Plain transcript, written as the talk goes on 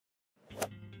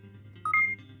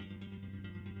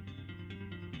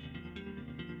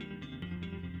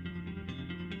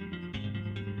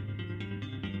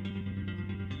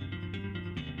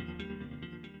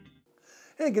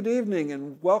Hey, good evening,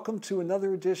 and welcome to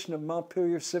another edition of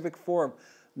Montpelier Civic Forum.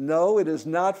 No, it is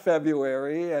not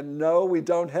February, and no, we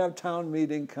don't have town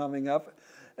meeting coming up,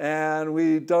 and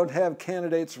we don't have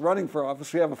candidates running for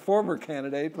office. We have a former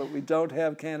candidate, but we don't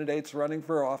have candidates running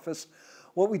for office.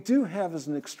 What we do have is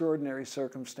an extraordinary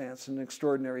circumstance, an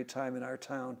extraordinary time in our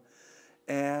town.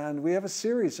 And we have a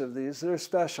series of these that are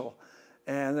special,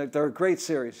 and they're a great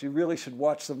series. You really should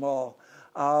watch them all.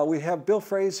 We have Bill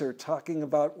Fraser talking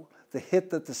about the hit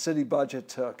that the city budget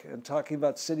took and talking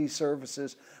about city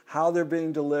services, how they're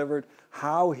being delivered,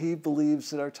 how he believes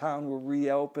that our town will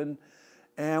reopen.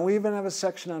 And we even have a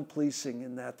section on policing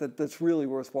in that's really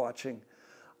worth watching.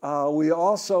 We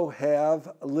also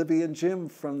have Libby and Jim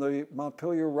from the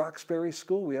Montpelier Roxbury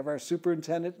School. We have our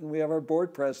superintendent and we have our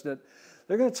board president.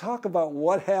 They're going to talk about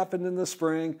what happened in the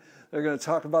spring. They're going to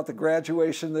talk about the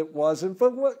graduation that wasn't,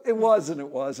 but what it was and it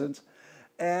wasn't.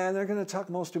 And they're going to talk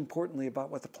most importantly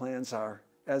about what the plans are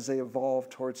as they evolve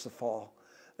towards the fall.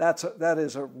 That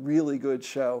is a really good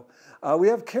show. We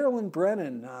have Carolyn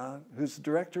Brennan, who's the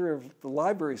director of the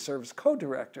library service,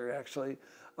 co-director actually,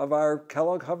 of our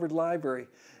Kellogg Hubbard Library.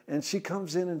 And she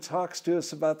comes in and talks to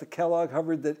us about the Kellogg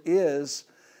Hubbard that is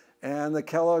and the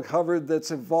Kellogg Hubbard that's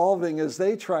evolving as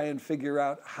they try and figure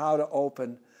out how to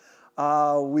open.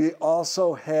 We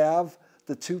also have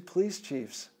the two police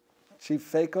chiefs,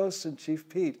 Chief Fakos and Chief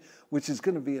Pete, which is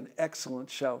going to be an excellent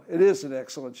show. It is an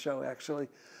excellent show, actually,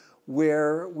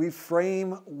 where we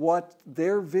frame what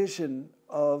their vision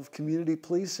of community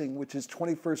policing, which is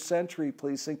 21st century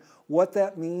policing, what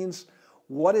that means,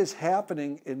 what is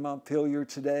happening in Montpelier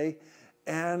today,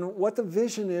 and what the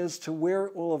vision is to where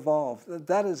it will evolve.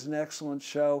 That is an excellent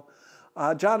show.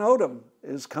 John Odom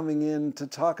is coming in to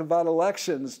talk about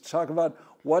elections, to talk about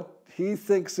what he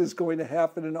thinks is going to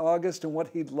happen in August and what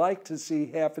he'd like to see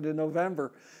happen in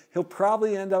November. He'll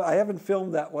probably end up, I haven't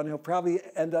filmed that one, he'll probably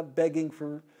end up begging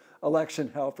for election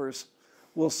helpers.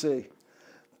 We'll see.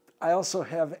 I also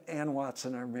have Ann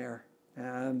Watson, our mayor.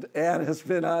 And Ann has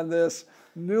been on this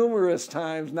numerous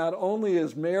times, not only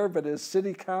as mayor, but as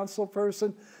city council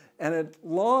person. And a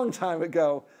long time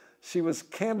ago, she was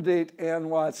candidate Ann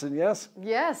Watson, yes?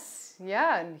 Yes,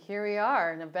 yeah, and here we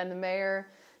are. And I've been the mayor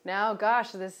now,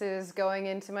 gosh, this is going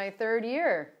into my third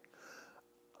year.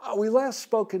 We last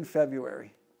spoke in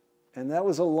February, and that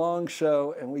was a long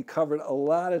show, and we covered a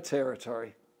lot of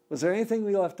territory. Was there anything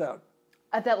we left out?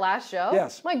 At that last show?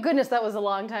 Yes. My goodness, that was a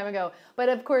long time ago. But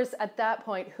of course, at that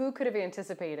point, who could have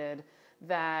anticipated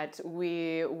that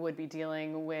we would be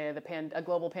dealing with a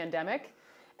global pandemic?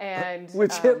 And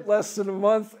which hit less than a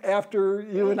month after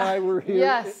you and I were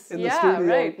here in the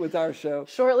studio with our show.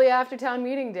 Shortly after town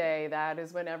meeting day, that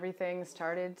is when everything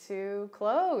started to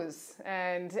close.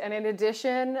 And in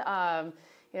addition,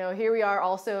 here we are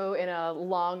also in a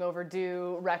long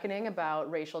overdue reckoning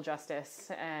about racial justice.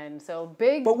 And so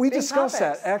But we big discussed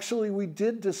topics. that. Actually, we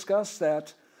did discuss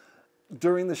that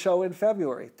during the show in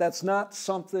February. That's not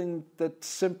something that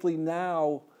simply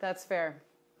now... That's fair.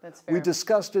 That's fair. We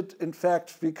discussed it, in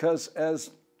fact, because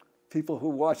as people who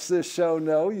watch this show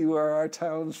know, you are our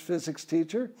town's physics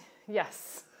teacher.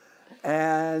 Yes.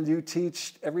 And you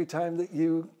teach, every time that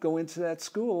you go into that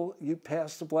school, you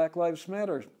pass the Black Lives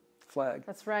Matter flag.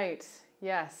 That's right.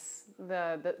 Yes.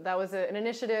 That was an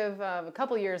initiative a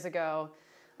couple years ago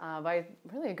by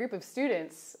really a group of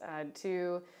students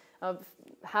to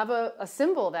have a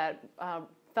symbol that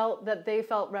they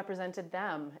felt represented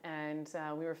them. And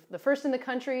we were the first in the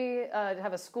country to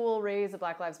have a school raise the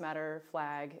Black Lives Matter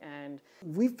flag. And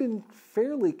we've been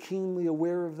fairly keenly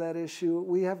aware of that issue.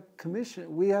 We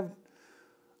have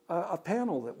a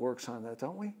panel that works on that,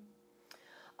 don't we?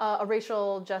 A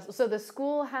racial justice. So the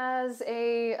school has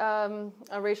a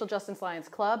racial justice alliance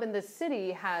club, and the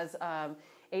city has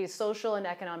a social and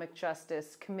economic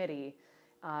justice committee.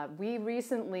 We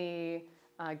recently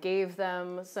gave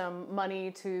them some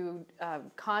money to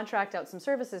contract out some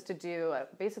services to do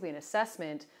basically an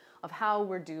assessment of how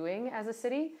we're doing as a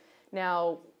city.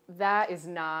 Now, that is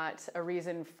not a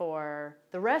reason for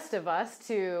the rest of us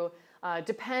to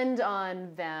depend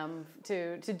on them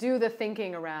to do the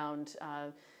thinking around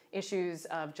issues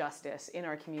of justice in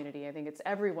our community. I think it's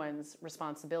everyone's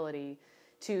responsibility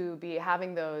to be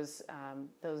having those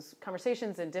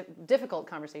conversations and difficult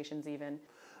conversations even.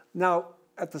 Now,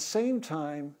 at the same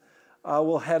time,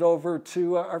 we'll head over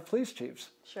to our police chiefs.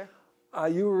 Sure.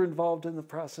 You were involved in the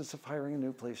process of hiring a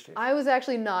new police chief. I was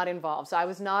actually not involved, so I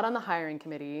was not on the hiring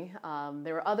committee.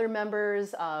 There were other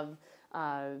members of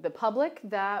the public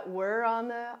that were on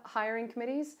the hiring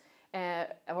committees,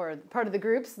 or part of the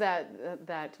groups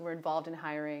that were involved in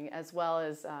hiring, as well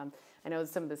as I know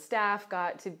some of the staff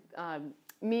got to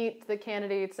meet the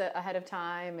candidates ahead of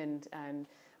time and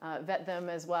vet them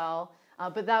as well.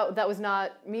 But that was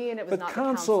not me, and it was not the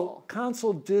council.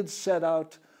 Council did set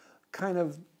out kind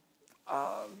of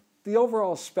the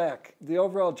overall spec, the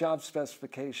overall job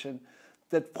specification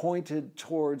that pointed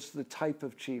towards the type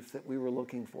of chief that we were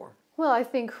looking for. Well, I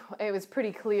think it was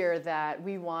pretty clear that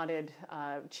we wanted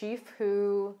a chief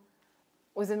who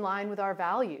was in line with our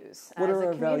values. What are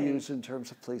our values in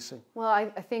terms of policing? Well, I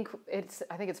think it's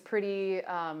pretty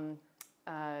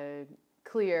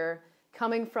clear,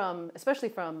 coming from, especially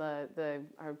from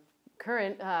our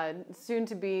current, soon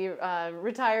to be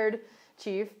retired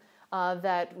chief,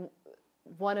 that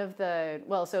one of the,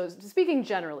 well, so speaking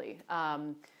generally,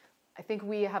 I think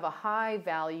we have a high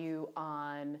value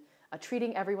on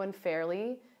treating everyone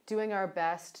fairly, doing our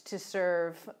best to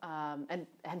serve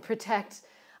and protect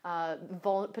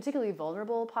particularly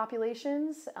vulnerable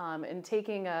populations, and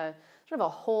taking a sort of a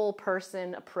whole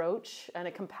person approach and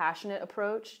a compassionate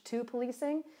approach to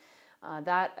policing.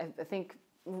 That I think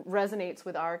resonates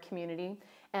with our community.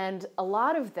 And a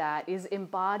lot of that is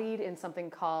embodied in something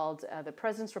called the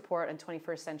President's Report on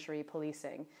 21st Century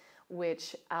Policing,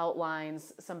 which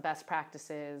outlines some best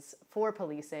practices for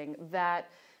policing that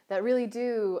really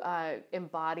do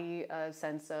embody a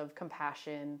sense of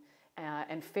compassion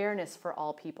and fairness for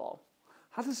all people.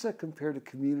 How does that compare to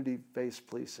community-based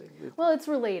policing? Well, it's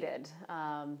related.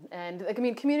 And I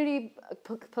mean, community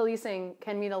policing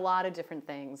can mean a lot of different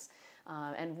things.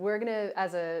 And we're going to,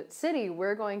 as a city,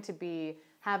 we're going to be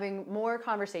having more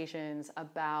conversations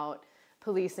about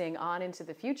policing on into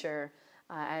the future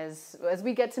as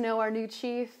we get to know our new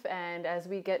chief and as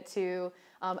we get to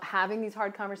having these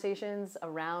hard conversations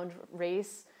around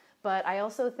race. But I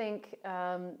also think,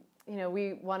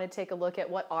 we want to take a look at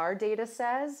what our data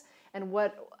says and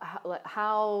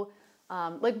how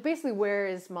basically where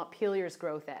is Montpelier's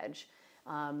growth edge.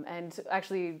 And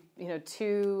actually,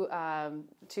 to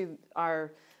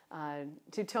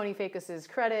Tony Fakos's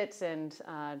credit and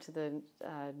to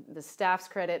the staff's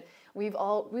credit, we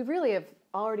really have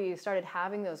already started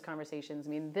having those conversations. I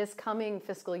mean, this coming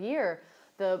fiscal year,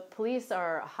 the police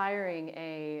are hiring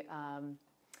a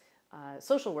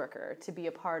social worker to be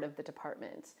a part of the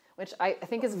department, which I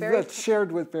think is very... That's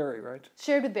shared with Barry, right?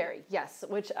 Shared with Barry, yes,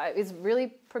 which is really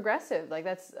progressive. Like,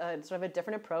 that's sort of a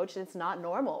different approach. It's not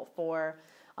normal for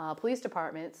police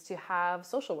departments to have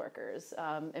social workers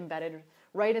embedded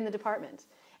right in the department.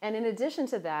 And in addition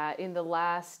to that, in the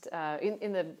last,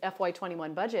 in the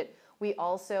FY21 budget, we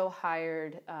also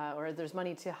hired, or there's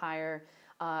money to hire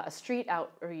a street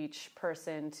outreach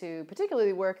person to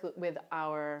particularly work with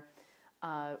our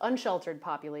unsheltered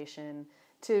population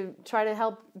to try to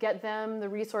help get them the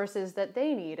resources that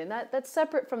they need. And that's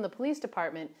separate from the police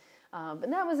department.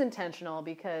 And that was intentional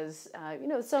because,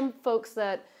 some folks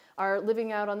that are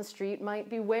living out on the street might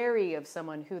be wary of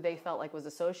someone who they felt like was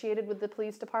associated with the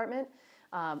police department.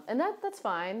 And that's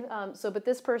fine. But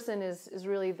this person is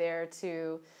really there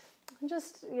to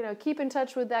just, keep in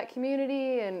touch with that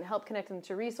community and help connect them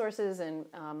to resources and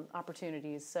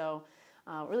opportunities. So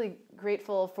really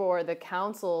grateful for the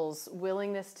council's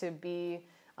willingness to be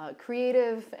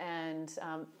creative and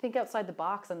think outside the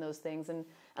box on those things. And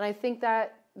I think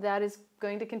that is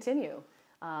going to continue.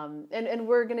 And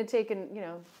we're going to take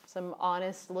some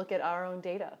honest look at our own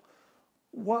data.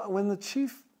 When the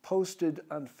chief posted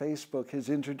on Facebook his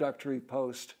introductory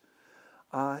post,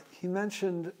 he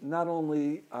mentioned not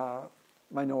only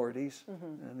minorities,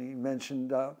 and he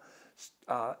mentioned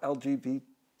LGBTQT.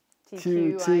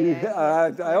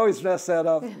 I always mess that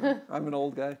up. I'm an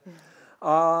old guy.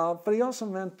 But he also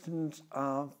mentioned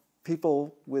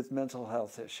people with mental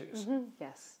health issues. Mm-hmm.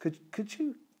 Yes. Could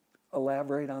you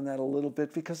elaborate on that a little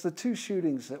bit? Because the two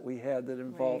shootings that we had that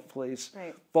involved police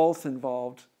both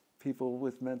involved people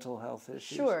with mental health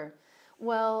issues. Sure.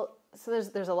 Well, so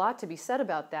there's a lot to be said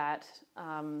about that.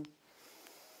 One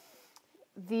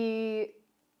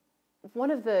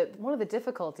of the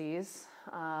difficulties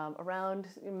around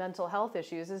mental health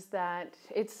issues is that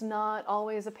it's not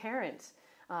always apparent.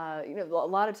 A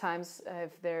lot of times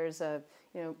if there's a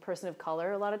person of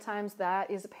color, a lot of times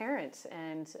that is apparent,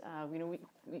 and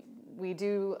we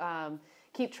do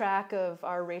keep track of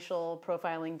our racial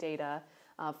profiling data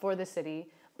for the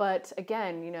city. But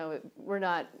again, we're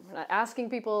not asking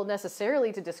people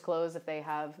necessarily to disclose if they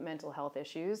have mental health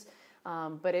issues,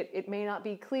 but it may not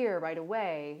be clear right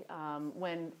away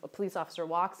when a police officer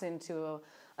walks into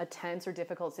a tense or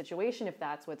difficult situation if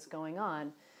that's what's going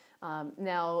on.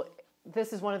 Now,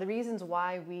 this is one of the reasons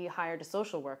why we hired a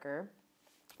social worker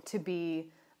to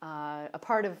be a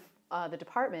part of the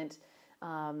department.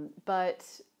 But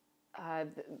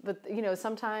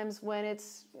sometimes when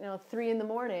it's 3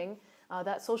 a.m,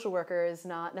 that social worker is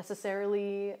not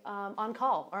necessarily on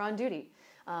call or on duty.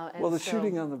 Well, the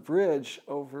shooting on the bridge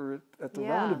over at the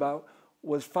roundabout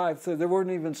was 5:30. There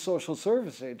weren't even social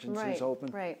service agencies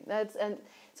open. Right. And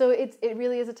so it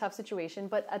really is a tough situation.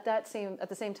 But at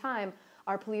the same time,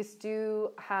 our police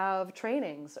do have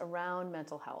trainings around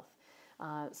mental health.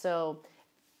 So,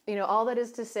 all that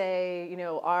is to say,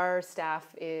 our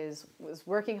staff was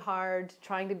working hard,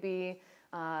 trying to be,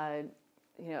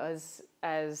 as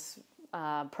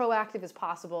proactive as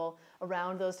possible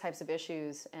around those types of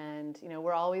issues, and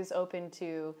we're always open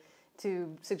to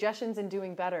suggestions and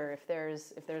doing better if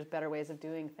there's better ways of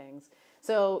doing things.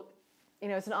 So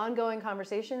it's an ongoing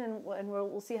conversation, and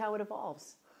we'll see how it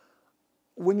evolves.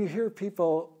 When you hear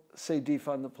people say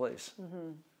defund the police,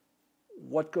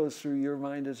 what goes through your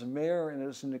mind as a mayor and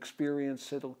as an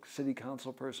experienced city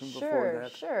council person before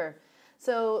that? Sure.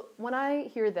 So when I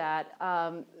hear that,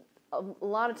 a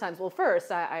lot of times, well,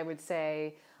 first I would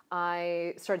say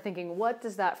I started thinking, what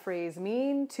does that phrase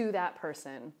mean to that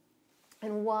person,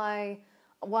 and why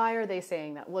are they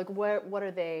saying that? Like, where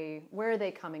are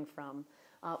they coming from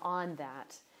on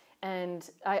that? And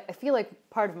I feel like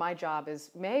part of my job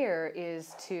as mayor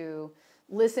is to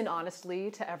listen honestly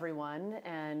to everyone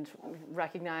and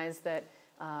recognize that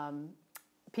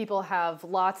people have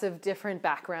lots of different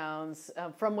backgrounds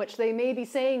from which they may be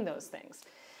saying those things.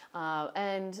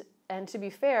 And to be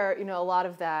fair, a lot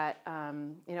of that,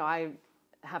 I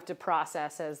have to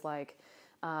process as like,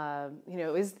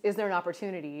 is there an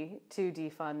opportunity to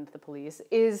defund the police?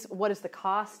 What is the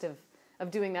cost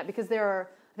of doing that? Because I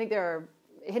think there are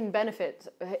hidden benefits,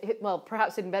 well,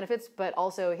 perhaps hidden benefits, but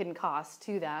also hidden costs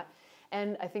to that.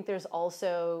 And I think there's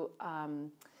also,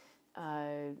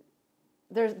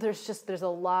 there's a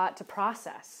lot to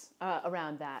process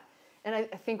around that. And I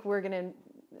think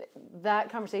that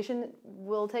conversation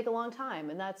will take a long time,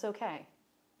 and that's okay.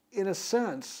 In a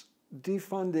sense,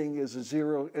 defunding is a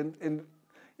zero,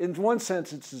 in one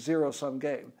sense, it's a zero-sum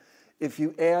game. If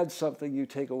you add something, you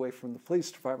take away from the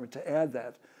police department to add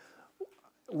that.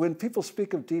 When people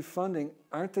speak of defunding,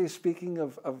 aren't they speaking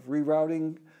of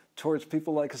rerouting towards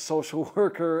people like a social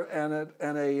worker and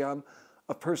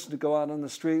a person to go out on the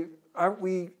street? Aren't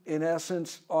we, in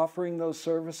essence, offering those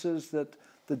services that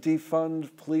the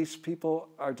defund police people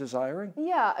are desiring?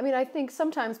 Yeah, I mean, I think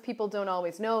sometimes people don't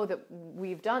always know that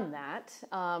we've done that.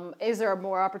 Is there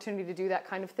more opportunity to do that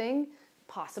kind of thing?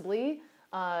 Possibly.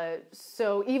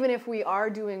 So even if we are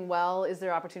doing well, is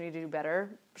there opportunity to do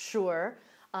better? Sure.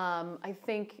 I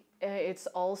think it's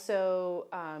also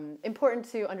important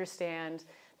to understand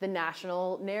the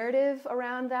national narrative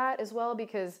around that as well,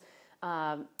 because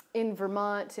in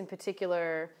Vermont in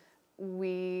particular,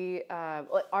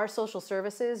 our social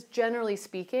services, generally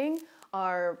speaking,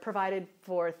 are provided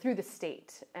for through the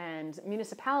state, and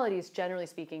municipalities, generally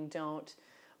speaking, don't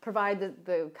provide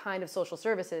the kind of social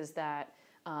services that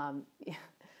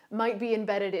might be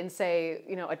embedded in, say,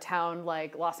 a town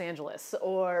like Los Angeles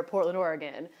or Portland,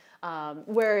 Oregon,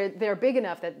 where they're big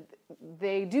enough that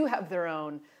they do have their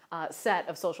own set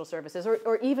of social services,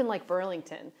 or even like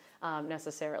Burlington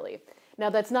necessarily. Now,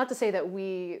 that's not to say that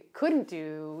we couldn't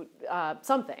do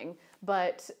something,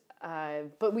 but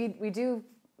we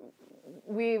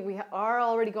are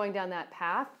already going down that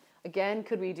path. Again,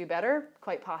 could we do better?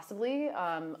 Quite possibly.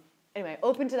 Anyway,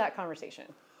 open to that conversation.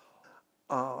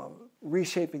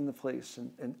 Reshaping the police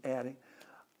and adding.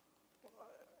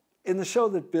 In the show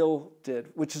that Bill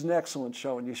did, which is an excellent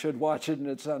show, and you should watch it, and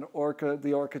it's on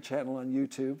the Orca channel on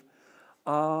YouTube,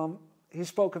 he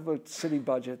spoke of a city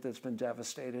budget that's been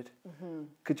devastated. Mm-hmm.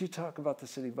 Could you talk about the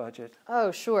city budget?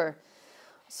 Oh, sure.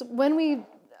 So when we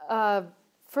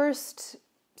first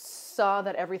saw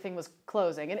that everything was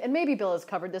closing, and maybe Bill has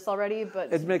covered this already,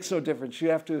 but... It makes no difference. You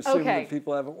have to assume that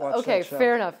people haven't watched that show. Okay,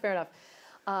 fair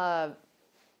enough.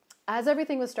 As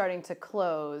everything was starting to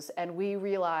close, and we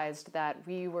realized that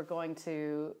we were going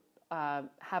to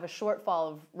have a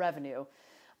shortfall of revenue,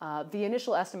 the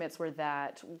initial estimates were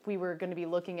that we were going to be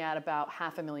looking at about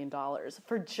 $500,000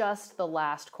 for just the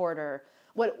last quarter.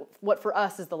 What for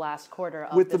us is the last quarter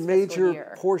of with this the major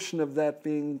year. Portion of that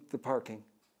being the parking.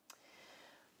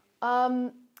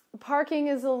 Parking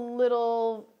is a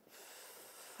little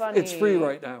funny. It's free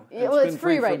right now. It's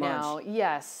free right now,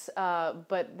 yes.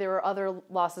 But there were other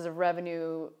losses of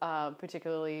revenue,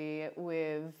 particularly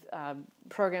with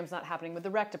programs not happening with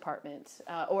the rec department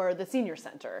or the senior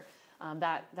center,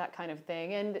 that kind of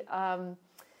thing. And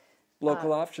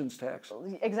local options tax.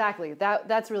 Exactly.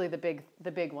 That's really the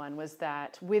big one, was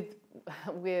that with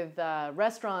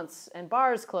restaurants and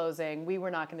bars closing, we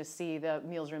were not going to see the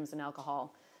meals, rooms, and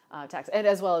alcohol tax, and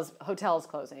as well as hotels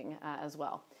closing as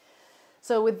well.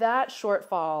 So with that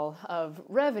shortfall of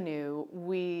revenue,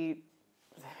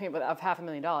 of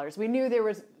 $500,000, we knew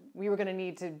we were going to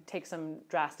need to take some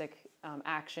drastic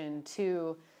action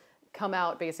to come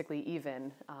out basically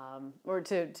even, or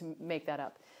to make that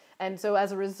up. And so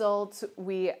as a result,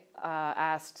 we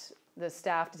asked the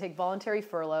staff to take voluntary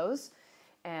furloughs,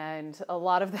 and a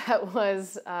lot of that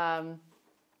was,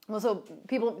 so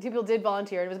people did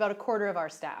volunteer. It was about a quarter of our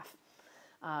staff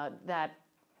that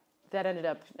ended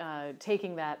up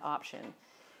taking that option.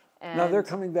 And now they're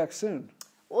coming back soon.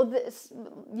 Well,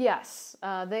 yes,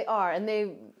 they are, and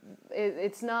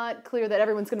it's not clear that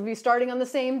everyone's going to be starting on the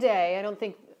same day.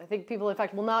 I think people, in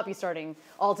fact, will not be starting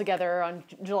all together on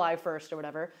July 1st or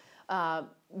whatever.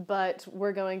 But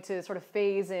we're going to sort of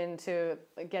phase into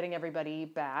getting everybody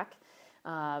back.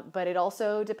 But it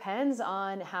also depends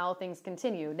on how things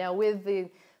continue. Now, with the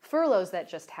furloughs that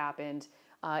just happened,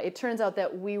 it turns out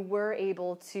that we were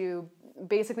able to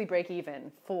basically break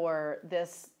even for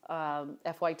this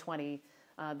FY20,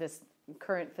 this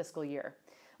current fiscal year,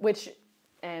 which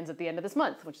ends at the end of this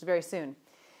month, which is very soon.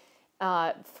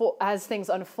 As things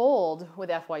unfold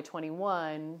with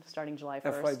FY21, starting July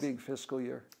 1st. FY being fiscal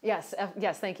year. Yes,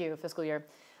 thank you, fiscal year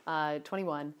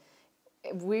 21.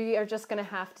 We are just going to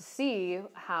have to see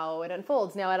how it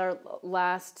unfolds. Now, at our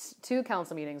last two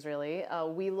council meetings, really,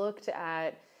 we looked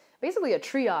at basically a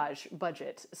triage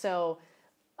budget. So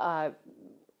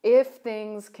if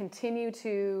things continue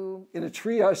to... In a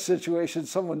triage situation,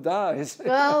 someone dies.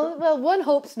 well, one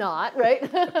hopes not, right?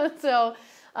 So,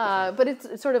 but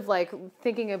it's sort of like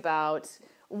thinking about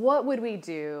what would we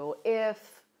do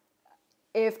if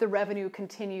the revenue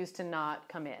continues to not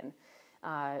come in,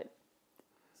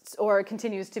 or it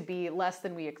continues to be less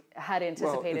than we had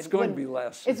anticipated. Well, it's going to be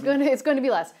less. It's going to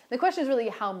be less. The question is really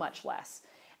how much less.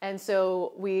 And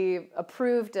so we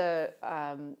approved a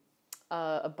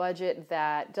budget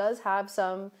that does have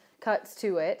some cuts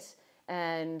to it,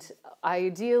 and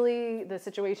ideally the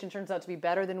situation turns out to be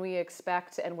better than we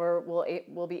expect, and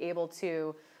we'll be able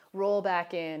to roll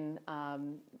back in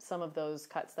some of those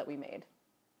cuts that we made.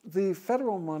 The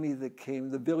federal money that came,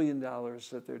 the $1 billion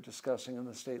that they're discussing on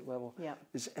the state level, yeah.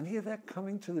 Is any of that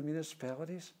coming to the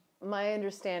municipalities? My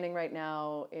understanding right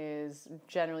now is,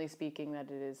 generally speaking,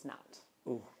 that it is not.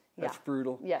 Oh, that's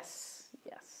brutal. Yes.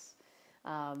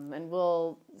 And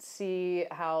we'll see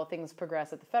how things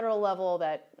progress at the federal level.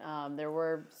 That there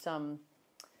were some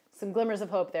glimmers of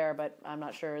hope there, but I'm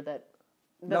not sure that's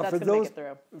going to make it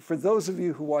through. For those of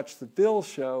you who watch the Bill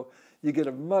show, you get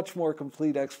a much more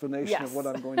complete explanation of what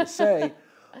I'm going to say.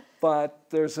 But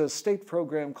there's a state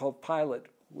program called Pilot,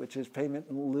 which is payment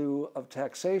in lieu of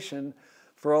taxation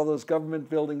for all those government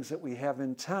buildings that we have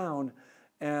in town.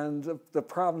 And the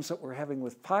problems that we're having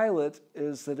with Pilot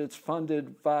is that it's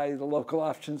funded by the local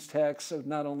options tax of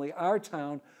not only our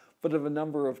town, but of a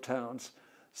number of towns,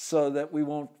 so that we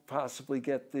won't possibly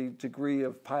get the degree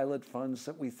of Pilot funds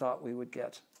that we thought we would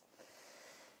get.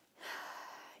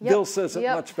 Yep. Bill says it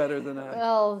much better than I.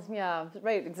 Well, yeah,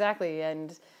 right, exactly.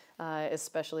 And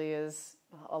especially as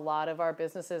a lot of our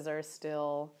businesses are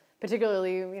still,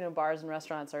 particularly, bars and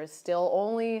restaurants are still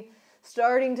only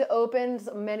starting to open.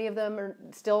 Many of them are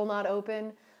still not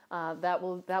open. That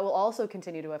will also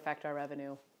continue to affect our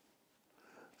revenue.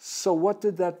 So what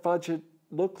did that budget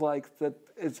look like? That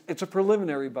it's a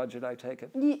preliminary budget, I take it.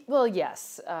 Well,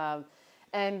 yes.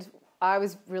 And I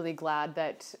was really glad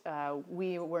that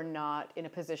we were not in a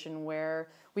position where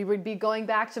we would be going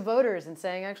back to voters and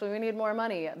saying, actually, we need more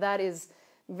money. That is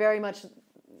very much,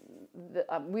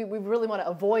 we really want to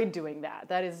avoid doing that.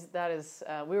 That is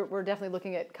we're definitely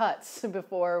looking at cuts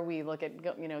before we look at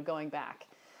going back.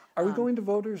 Are we going to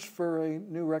voters for a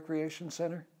new recreation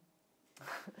center?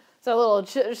 So a little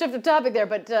shift of topic there,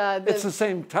 but it's the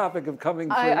same topic of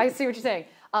coming. I see what you're saying.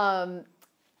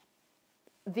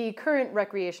 The current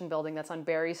recreation building that's on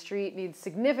Berry Street needs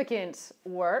significant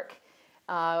work.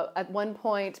 At one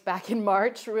point back in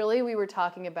March, really, we were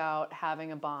talking about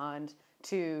having a bond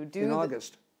to do... In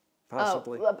August,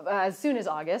 possibly. As soon as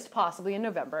August, possibly in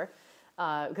November,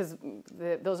 because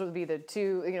those would be the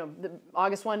two, the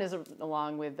August one is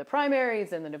along with the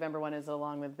primaries, and the November one is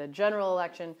along with the general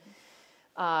election.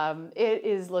 It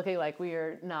is looking like we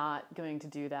are not going to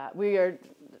do that.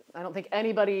 I don't think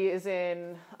anybody is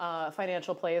in a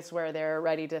financial place where they're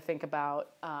ready to think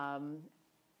about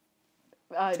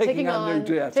taking on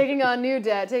new debt, taking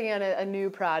on a new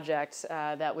project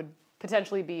that would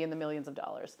potentially be in the millions of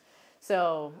dollars.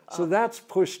 So that's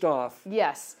pushed off.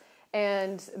 Yes.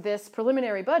 And this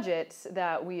preliminary budget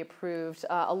that we approved,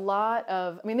 the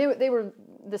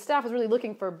staff was really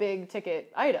looking for big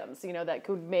ticket items, that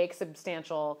could make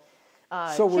substantial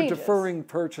So we're changes. deferring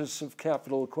purchase of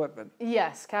capital equipment.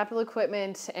 Yes, capital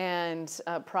equipment and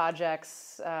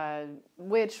projects,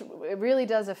 which it really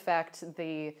does affect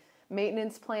the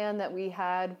maintenance plan that we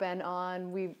had been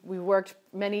on. We worked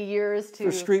many years to...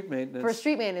 For street maintenance. For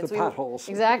street maintenance. The potholes.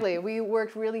 Exactly. We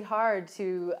worked really hard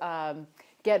to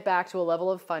get back to a level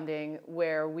of funding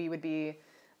where we would be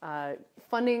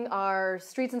funding our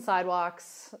streets and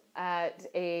sidewalks at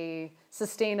a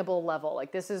sustainable level.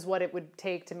 Like, this is what it would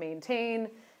take to maintain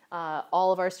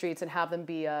all of our streets and have them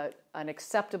be an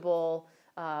acceptable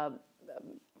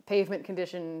pavement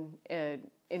condition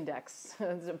index,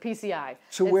 PCI.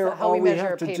 So where all we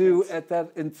have to do at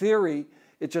that, in theory,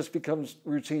 it just becomes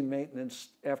routine maintenance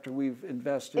after we've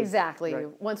invested. Exactly.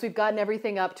 Right. Once we've gotten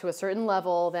everything up to a certain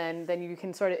level, then you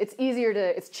can sort of,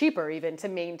 it's cheaper even to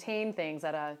maintain things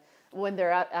when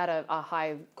they're at a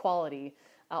high quality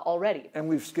already. And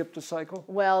we've skipped a cycle?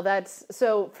 Well,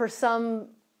 so for some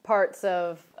parts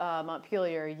of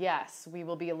Montpelier, yes, we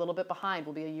will be a little bit behind.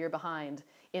 We'll be a year behind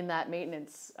in that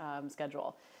maintenance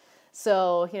schedule.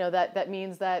 So, that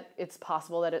means that it's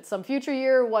possible that at some future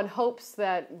year, one hopes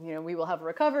that, we will have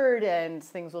recovered and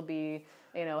things will be,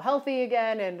 healthy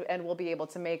again and we'll be able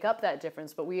to make up that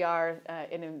difference. But we are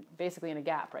basically in a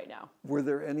gap right now. Were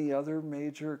there any other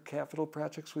major capital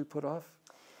projects we put off?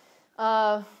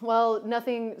 Well,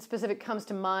 nothing specific comes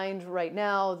to mind right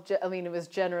now. I mean, it was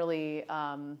generally...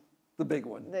 the big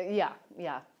one. Yeah.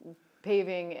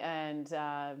 Paving and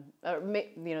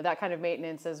that kind of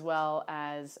maintenance, as well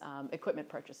as equipment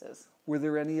purchases. Were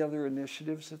there any other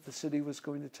initiatives that the city was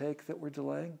going to take that were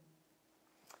delaying?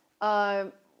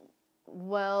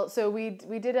 Well, so we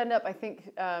did end up, I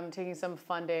think, taking some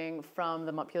funding from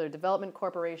the Montpelier Development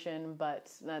Corporation,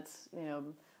 but that's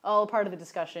all part of the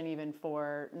discussion even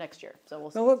for next year. So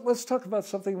we'll see. Now let's talk about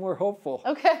something more hopeful.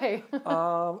 Okay.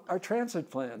 Our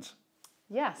transit plans.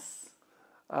 Yes.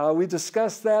 We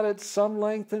discussed that at some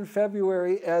length in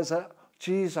February as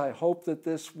geez, I hope that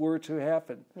this were to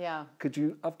happen. Yeah. Could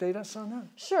you update us on that?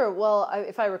 Sure. Well,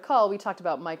 if I recall, we talked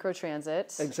about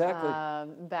microtransit. Exactly.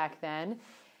 Back then.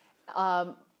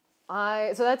 So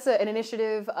that's an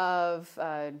initiative of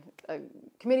a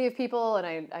committee of people,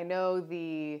 and I know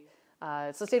the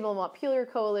Sustainable Montpelier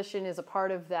Coalition is a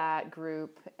part of that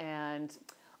group, and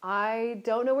I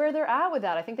don't know where they're at with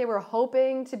that. I think they were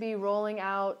hoping to be rolling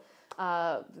out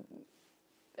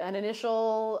an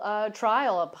initial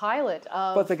trial, a pilot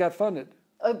of... But they got funded.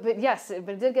 But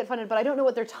it did get funded, but I don't know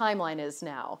what their timeline is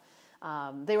now.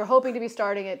 They were hoping to be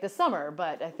starting it this summer,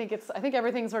 but I think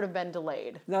everything's sort of been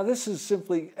delayed. Now, this is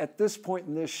simply, at this point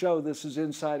in this show, this is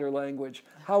insider language.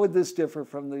 How would this differ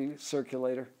from the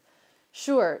circulator?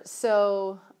 Sure.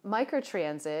 So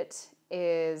microtransit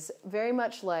is very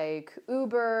much like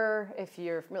Uber, if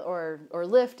you're or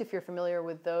Lyft, if you're familiar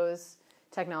with those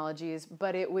technologies,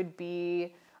 but it would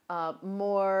be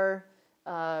more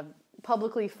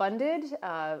publicly funded,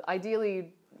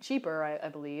 ideally cheaper, I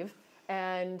believe,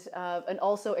 and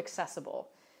also accessible.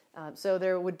 So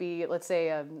there would be, let's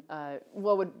say,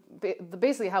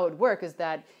 basically how it would work is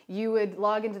that you would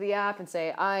log into the app and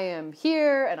say, I am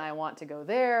here and I want to go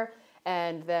there,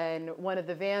 and then one of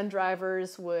the van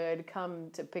drivers would come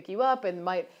to pick you up and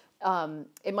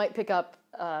it might pick up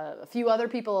a few other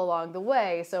people along the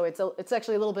way. So it's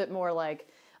actually a little bit more like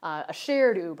a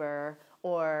shared Uber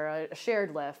or a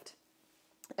shared Lyft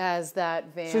as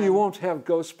that van. So you won't have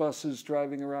ghost buses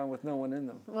driving around with no one in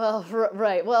them. Well,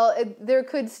 right. Well, there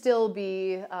could still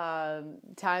be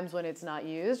times when it's not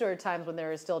used or times when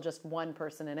there is still just one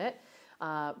person in it.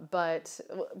 But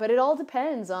it all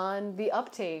depends on the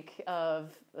uptake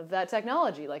of that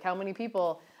technology, like how many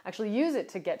people actually use it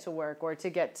to get to work or to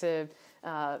get to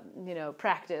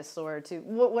practice or to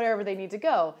wherever they need to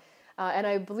go. And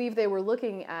I believe they were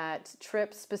looking at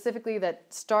trips specifically that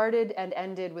started and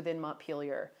ended within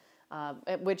Montpelier,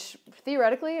 which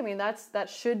theoretically, I mean, that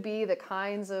should be the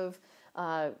kinds of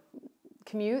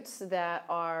commutes that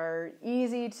are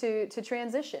easy to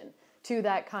transition to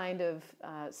that kind of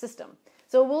system.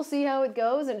 So we'll see how it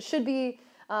goes, and it should be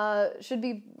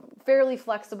fairly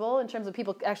flexible in terms of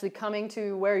people actually coming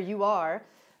to where you are.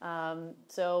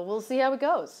 So we'll see how it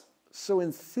goes. So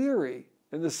in theory,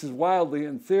 and this is wildly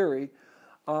in theory,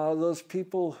 those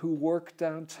people who work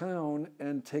downtown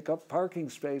and take up parking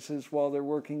spaces while they're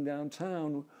working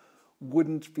downtown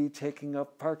wouldn't be taking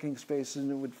up parking spaces,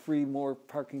 and it would free more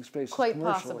parking spaces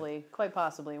commercially. Quite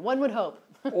possibly. One would hope.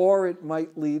 Or it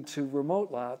might lead to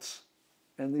remote lots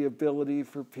and the ability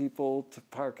for people to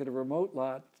park at a remote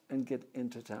lot and get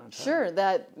into downtown. Sure,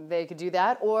 that they could do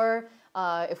that. Or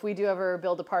if we do ever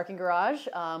build a parking garage,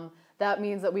 that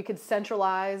means that we could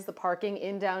centralize the parking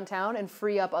in downtown and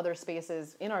free up other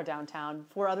spaces in our downtown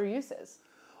for other uses.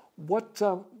 What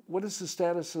is the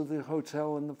status of the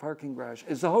hotel and the parking garage?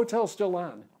 Is the hotel still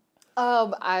on?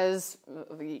 As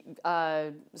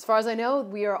far as I know,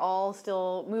 we are all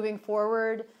still moving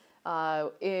forward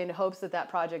in hopes that that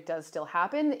project does still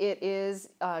happen. It is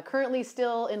currently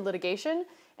still in litigation.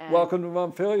 And Welcome to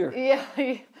Montpelier. yeah,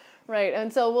 right.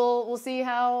 And so we'll see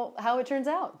how it turns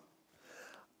out.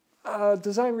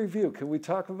 Design review. Can we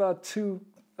talk about two?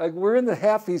 We're in the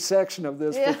happy section of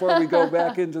this before we go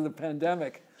back into the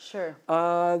pandemic. Sure.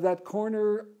 That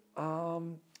corner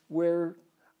where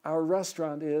our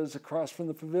restaurant is across from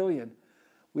the pavilion.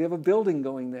 We have a building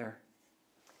going there.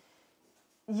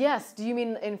 Yes. Do you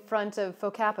mean in front of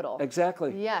Faux Capital?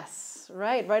 Exactly. Yes.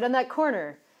 Right on that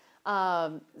corner.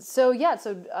 There's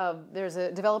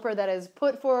a developer that has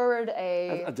put forward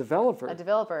A developer? A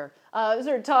developer.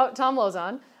 Tom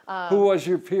Lozon. Who was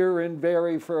your peer in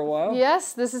Barrie for a while?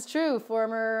 Yes, this is true.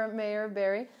 Former Mayor of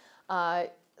Barrie.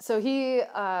 So he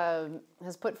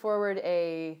has put forward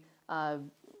a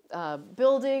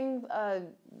building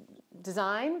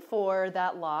design for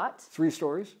that lot. 3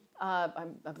 stories? I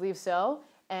believe so.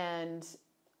 And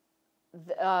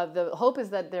the hope is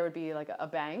that there would be like a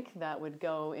bank that would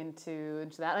go into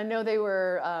that. I know they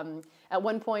were at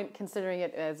one point considering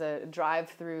it as a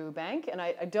drive-through bank, and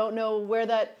I don't know where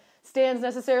that stands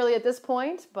necessarily at this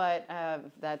point, but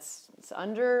that's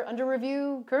under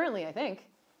review currently, I think.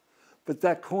 But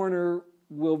that corner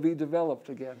will be developed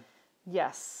again.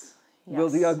 Yes. Will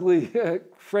the ugly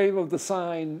frame of the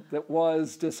sign that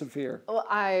was disappear? Well,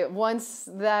 once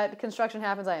that construction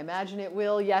happens, I imagine it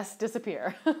will, yes,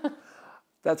 disappear.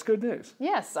 That's good news.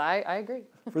 Yes, I agree.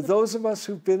 For those of us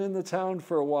who've been in the town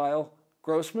for a while,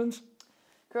 Grossman's?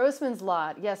 Grossman's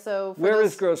Lot, yeah, so... Where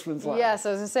is Grossman's Lot? Yes,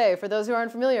 I was going to say, for those who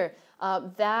aren't familiar,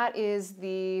 that is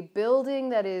the building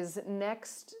that is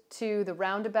next to the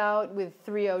roundabout with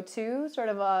 302, sort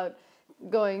of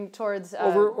going towards...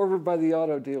 over by the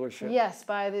auto dealership. Yes,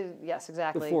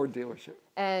 exactly. The Ford dealership.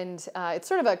 And it's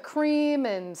sort of a cream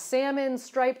and salmon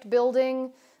striped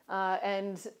building,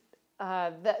 so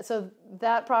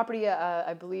that property,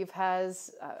 I believe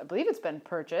it's been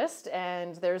purchased,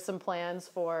 and there's some plans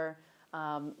for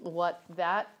what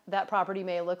that property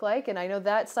may look like. And I know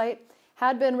that site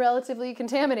had been relatively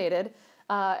contaminated,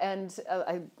 and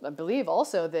I believe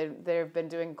also that they've been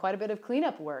doing quite a bit of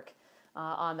cleanup work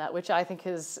on that, which I think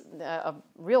is a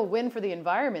real win for the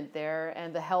environment there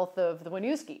and the health of the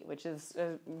Winooski, which is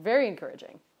very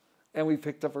encouraging. And we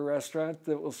picked up a restaurant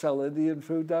that will sell Indian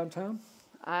food downtown?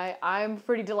 I'm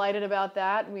pretty delighted about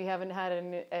that. We haven't had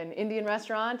an Indian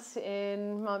restaurant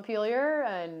in Montpelier,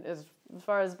 and as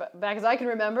far as back as I can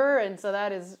remember, and so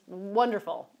that is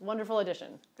wonderful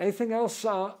addition. Anything else?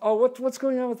 What's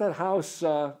going on with that house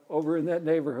over in that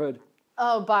neighborhood?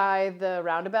 Oh, by the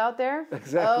roundabout there?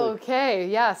 Exactly. Okay,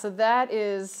 yeah, so that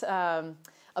is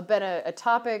been a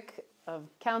topic of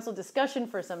council discussion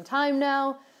for some time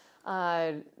now.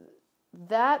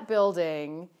 That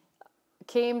building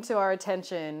came to our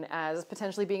attention as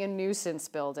potentially being a nuisance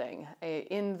building,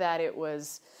 in that it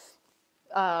was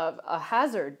a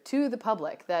hazard to the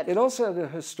public. That it also had a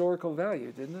historical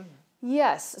value, didn't it?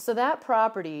 Yes. So that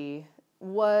property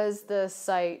was the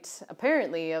site,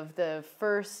 apparently, of the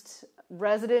first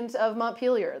resident of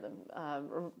Montpelier.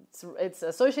 It's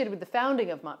associated with the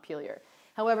founding of Montpelier.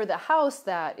 However, the house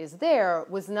that is there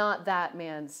was not that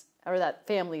man's or that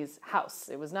family's house.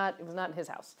 It was not his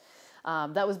house.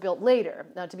 That was built later.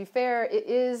 Now, to be fair, it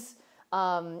is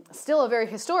still a very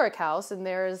historic house, and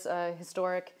there's a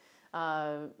historic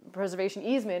preservation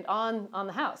easement on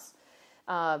the house.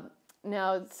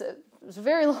 Now, it's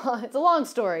a long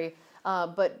story,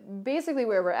 but basically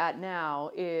where we're at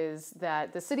now is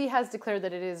that the city has declared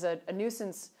that it is a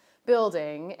nuisance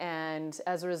building, and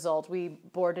as a result, we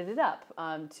boarded it up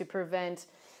to prevent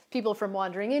people from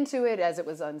wandering into it as it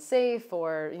was unsafe,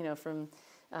 or from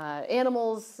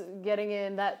animals getting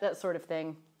in, that sort of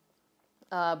thing.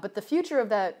 But the future of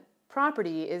that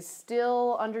property is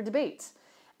still under debate.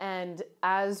 And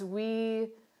as we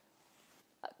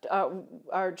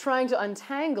are trying to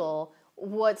untangle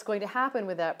what's going to happen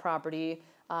with that property,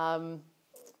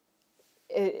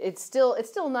 it's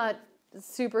still not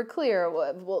super clear.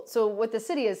 Well, so what the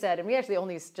city has said, and we actually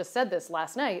only just said this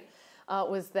last night,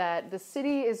 was that the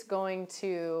city is going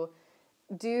to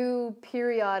do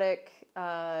periodic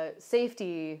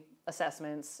safety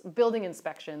assessments, building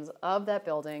inspections of that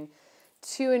building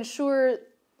to ensure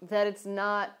that it's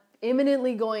not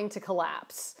imminently going to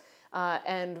collapse.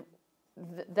 And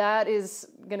that is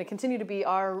going to continue to be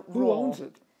our role. Who owns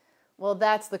it? Well,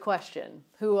 that's the question.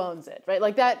 Who owns it, right?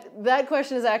 Like that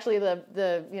question is actually the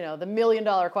 $1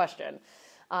 million question.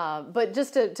 But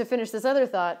just to finish this other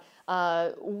thought,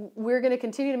 we're going to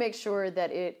continue to make sure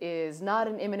that it is not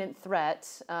an imminent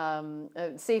threat,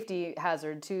 a safety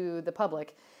hazard to the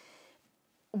public,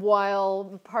 while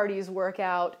the parties work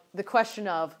out the question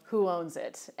of who owns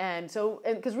it. And so,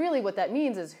 because really what that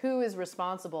means is who is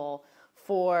responsible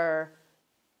for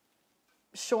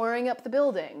shoring up the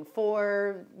building,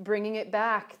 for bringing it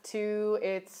back to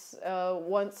its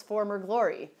once former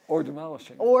glory. Or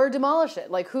demolishing. Or demolish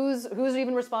it. Like who's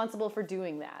even responsible for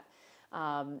doing that?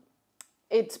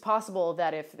 It's possible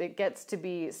that if it gets to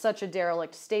be such a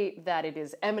derelict state that it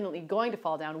is eminently going to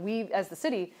fall down, we as the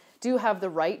city do have the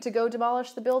right to go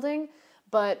demolish the building,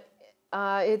 but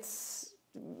again,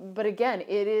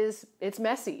 it's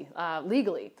messy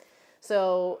legally.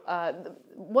 So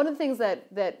one of the things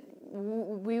that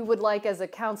we would like as a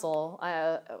council,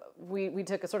 we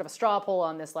took a sort of a straw poll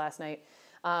on this last night.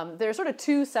 There are sort of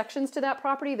two sections to that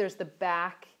property. There's the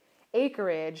back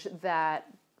acreage that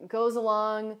goes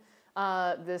along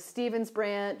the Stevens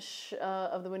branch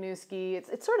of the Winooski.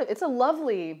 It's a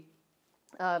lovely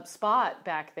spot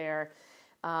back there.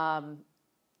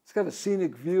 It's got a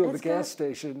scenic view of the gas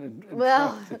station.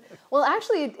 Well,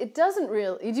 actually, it doesn't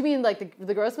really. Do you mean like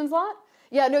the Grossman's lot?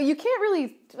 Yeah, no, you can't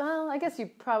really. Well, I guess you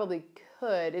probably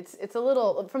could. It's a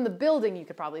little from the building. You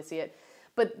could probably see it,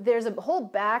 but there's a whole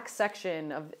back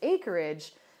section of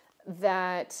acreage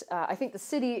that I think the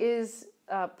city is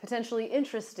potentially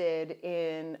interested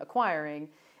in acquiring,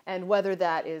 and whether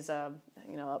that is a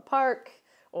park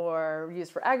or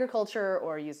used for agriculture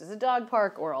or used as a dog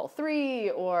park or all three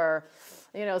or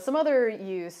some other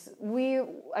use,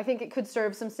 I think it could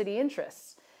serve some city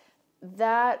interests.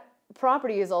 That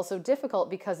property is also difficult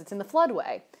because it's in the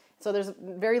floodway, so there's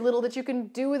very little that you can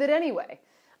do with it anyway.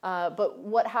 But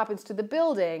what happens to the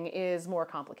building is more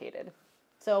complicated.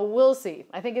 So we'll see.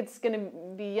 I think it's going to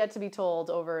be yet to be told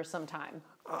over some time.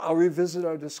 I'll revisit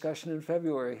our discussion in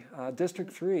February.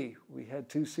 District 3, we had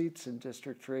 2 seats in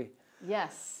District 3.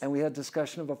 Yes. And we had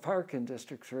discussion of a park in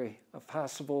District 3, a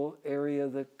possible area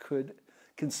that could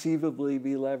conceivably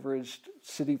be leveraged,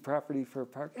 city property for a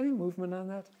park. Any movement on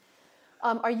that?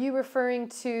 Are you referring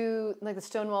to like the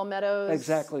Stonewall Meadows?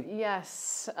 Exactly.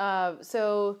 Yes. I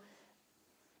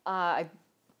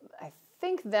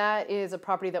think that is a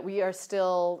property that we are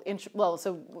still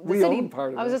we own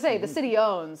part of it. I was going to say the city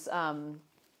owns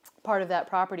part of that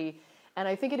property, and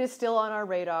I think it is still on our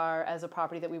radar as a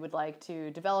property that we would like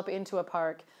to develop into a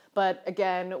park. But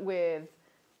again, with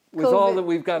COVID, all that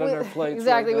we've got on our plates,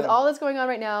 exactly, right with now. all that's going on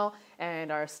right now,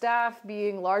 and our staff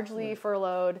being largely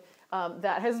furloughed,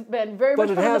 that has been very much.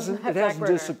 But it hasn't burner.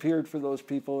 disappeared for those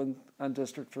people on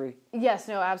District 3. Yes,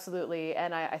 no, absolutely,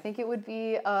 and I think it would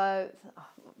be a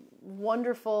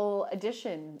wonderful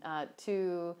addition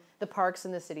to the parks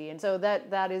in the city, and so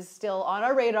that is still on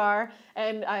our radar,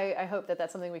 and I hope that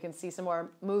that's something we can see some more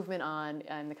movement on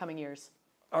in the coming years.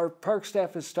 Our park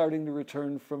staff is starting to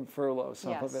return from furlough,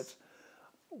 some of Yes. it.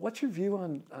 What's your view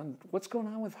on what's going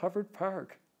on with Hubbard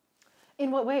Park?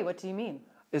 In what way? What do you mean?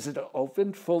 Is it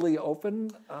open, fully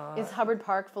open? Is Hubbard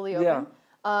Park fully open?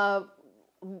 Yeah.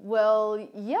 Well,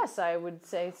 yes, I would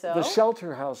say so. The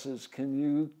shelter houses, can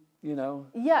you?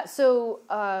 Yeah, so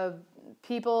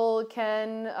people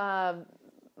can,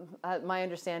 my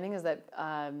understanding is that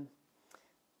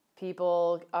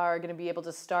people are going to be able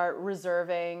to start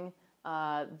reserving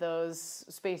those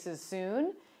spaces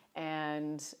soon.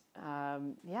 And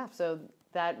so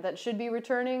that should be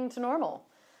returning to normal.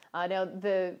 Now,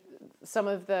 some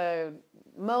of the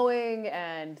mowing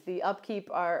and the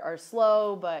upkeep are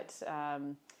slow, but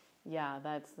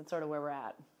that's sort of where we're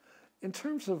at. In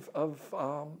terms of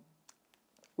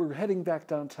we're heading back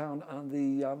downtown on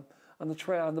the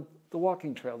trail, on the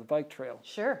walking trail, the bike trail.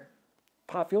 Sure.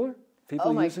 Popular?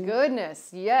 People using it? Oh my goodness,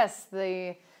 yes,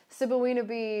 the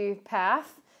Sibaweenabee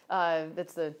Path.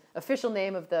 That's the official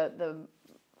name of the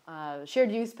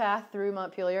shared use path through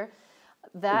Montpelier.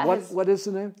 What is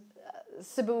the name?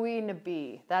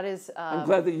 Sibaweenabee. That is. I'm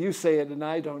glad that you say it and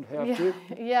I don't have to.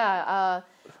 Yeah,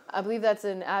 I believe that's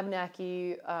an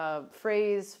Abenaki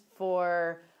phrase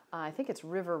for I think it's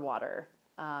river water.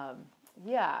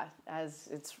 As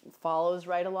it follows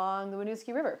right along the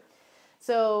Winooski River.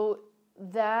 So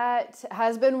that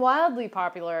has been wildly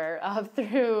popular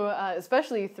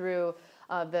especially through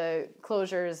the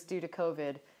closures due to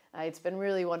COVID. It's been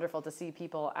really wonderful to see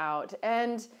people out.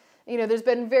 And, there's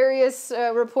been various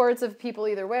reports of people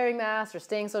either wearing masks or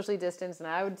staying socially distanced. And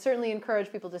I would certainly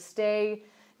encourage people to stay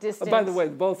distance. By the way,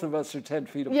 both of us are 10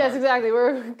 feet apart. Yes, exactly.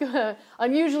 We're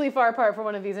unusually far apart for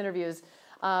one of these interviews.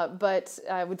 But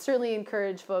I would certainly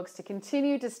encourage folks to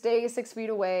continue to stay 6 feet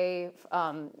away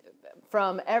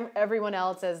from everyone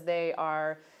else as they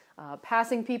are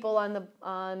passing people on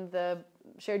the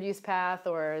shared use path,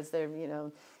 or as they're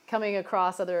coming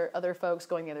across other folks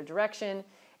going the other direction.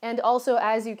 And also,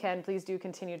 as you can, please do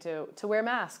continue to wear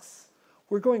masks.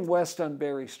 We're going west on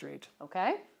Berry Street.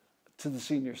 Okay. To the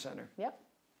senior center. Yep.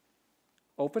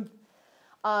 Open?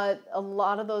 A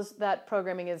lot of that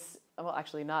programming is, well,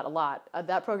 actually not a lot.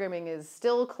 That programming is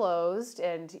still closed,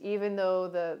 and even though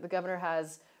the governor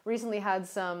has recently had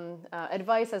some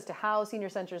advice as to how senior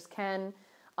centers can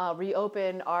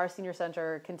reopen, our senior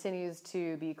center continues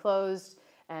to be closed,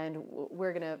 and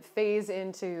we're going to phase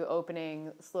into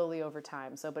opening slowly over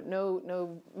time. But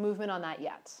no movement on that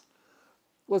yet.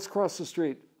 Let's cross the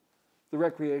street. The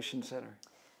recreation center.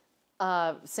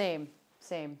 Same.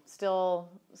 Still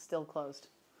closed.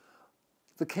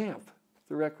 The camp,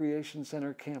 the recreation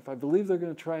center camp. I believe they're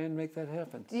going to try and make that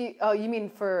happen. You mean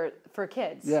for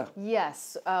kids? Yeah.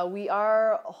 Yes, we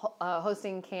are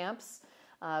hosting camps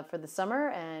for the summer,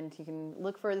 and you can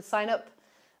look for the sign-up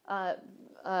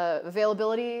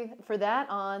availability for that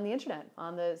on the internet,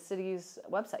 on the city's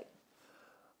website.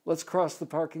 Let's cross the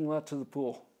parking lot to the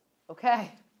pool.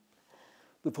 Okay.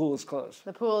 The pool is closed.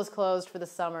 The pool is closed for the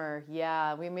summer.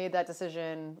 Yeah, we made that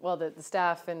decision. Well, the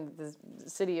staff and the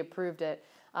city approved it.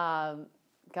 A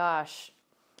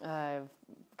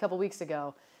couple weeks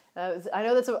ago. I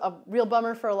know that's a real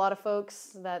bummer for a lot of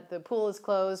folks that the pool is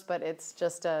closed, but it's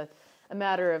just a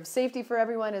matter of safety for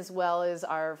everyone as well as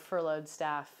our furloughed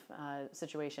staff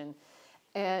situation.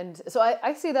 And so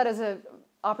I see that as an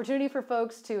opportunity for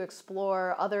folks to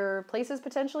explore other places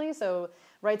potentially. So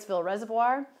Wrightsville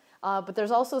Reservoir. But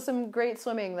there's also some great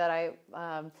swimming that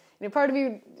part of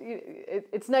me,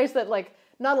 it's nice that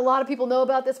not a lot of people know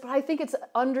about this, but I think it's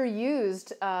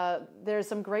underused. There's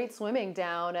some great swimming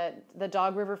down at the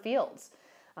Dog River Fields.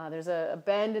 There's a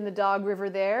bend in the Dog River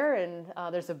there, and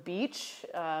there's a beach.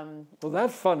 Well,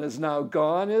 that fun is now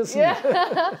gone, isn't it?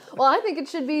 Well, I think it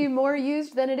should be more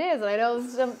used than it is. And I know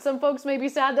some folks may be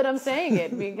sad that I'm saying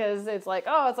it because it's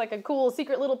it's like a cool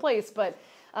secret little place, but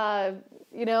Round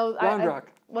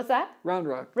Rock. What's that? Round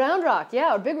Rock. Round Rock,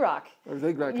 yeah, or Big Rock. Or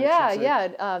Big Rock,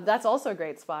 Yeah. That's also a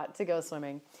great spot to go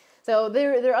swimming. So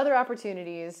there are other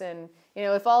opportunities, and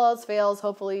if all else fails,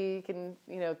 hopefully you can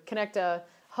connect a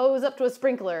hose up to a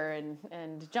sprinkler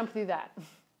and jump through that.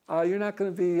 You're not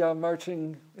going to be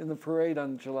marching in the parade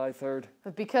on July 3rd.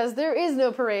 Because there is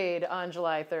no parade on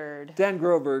July 3rd. Dan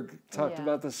Groberg talked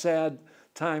about the sad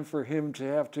time for him to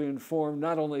have to inform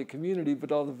not only a community,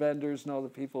 but all the vendors and all the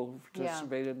people who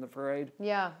participated in the parade.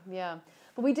 Yeah.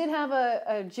 But we did have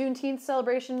a Juneteenth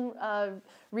celebration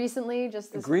recently.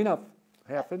 Just this Green Up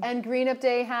happened. And Green Up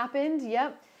Day happened,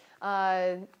 yep.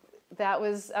 That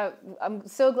was, I'm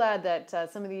so glad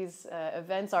that some of these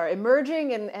events are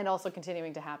emerging and also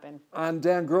continuing to happen. On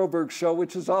Dan Groberg's show,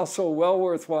 which is also well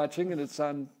worth watching, and it's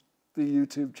on the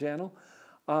YouTube channel,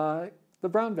 the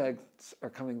brown bags are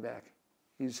coming back.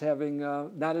 He's having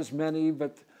not as many,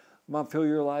 but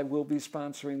Montpelier Live will be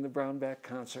sponsoring the brown bag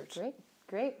concerts.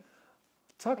 Great.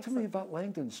 Talk to me about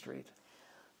Langdon Street.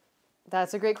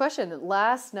 That's a great question.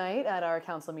 Last night at our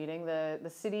council meeting, the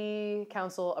city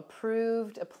council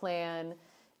approved a plan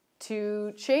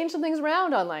to change some things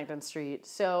around on Langdon Street.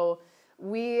 So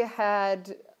we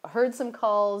had heard some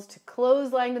calls to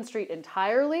close Langdon Street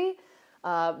entirely.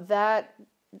 That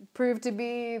proved to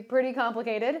be pretty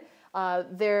complicated.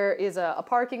 There is a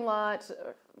parking lot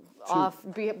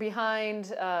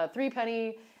behind Three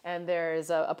Penny, and there's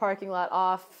a parking lot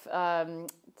off on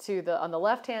the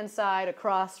left-hand side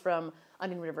across from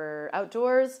Onion River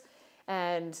Outdoors,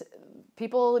 and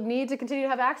people need to continue to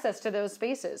have access to those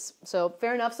spaces. So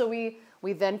fair enough. So we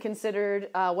then considered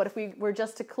what if we were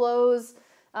just to close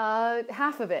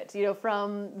half of it,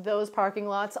 from those parking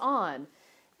lots on.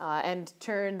 And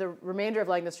turn the remainder of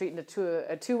Langdon Street into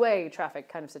a two-way traffic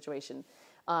kind of situation.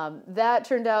 That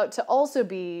turned out to also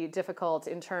be difficult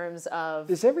in terms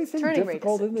of Is everything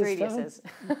difficult in this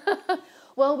town?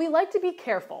 Well, we like to be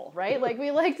careful, right? We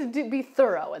like to be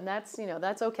thorough, and that's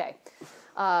okay.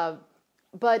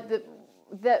 But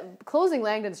closing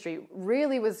Langdon Street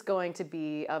really was going to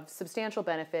be of substantial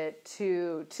benefit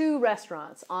to two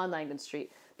restaurants on Langdon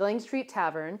Street, the Langdon Street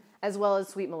Tavern as well as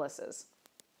Sweet Melissa's.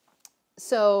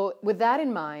 So with that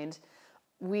in mind,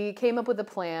 we came up with a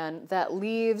plan that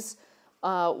leaves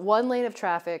one lane of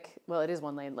traffic. Well, it is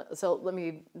one lane. So let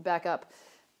me back up.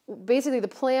 Basically, the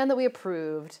plan that we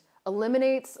approved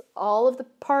eliminates all of the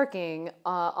parking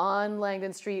on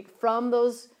Langdon Street from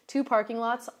those 2 parking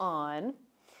lots on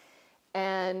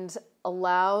and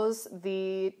allows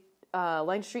the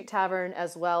Lang Street Tavern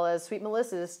as well as Sweet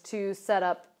Melissa's to set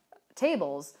up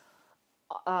tables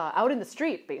out in the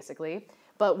street, basically.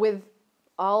 But with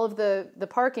all of the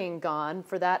parking gone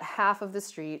for that half of the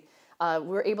street,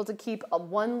 we're able to keep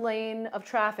 1 lane of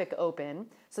traffic open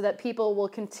so that people will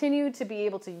continue to be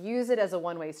able to use it as a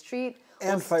one-way street.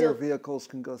 And fire vehicles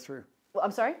can go through.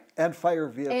 I'm sorry? And fire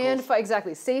vehicles.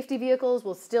 Exactly. Safety vehicles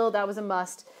will still, that was a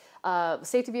must.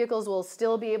 Safety vehicles will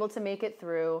still be able to make it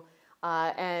through,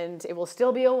 and it will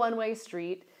still be a one-way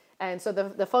street. And so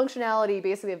the functionality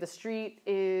basically of the street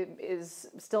is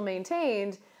still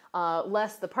maintained,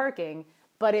 less the parking,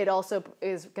 but it also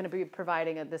is going to be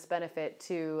providing this benefit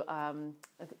to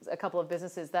a couple of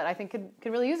businesses that I think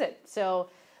can really use it. So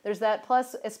there's that.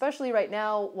 Plus, especially right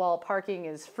now, while parking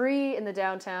is free in the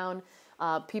downtown,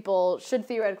 people should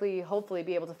theoretically, hopefully,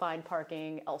 be able to find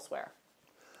parking elsewhere.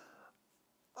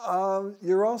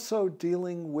 You're also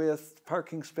dealing with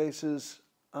parking spaces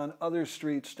on other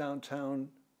streets downtown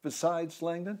besides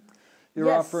Langdon?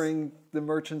 You're offering the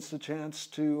merchants a chance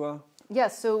to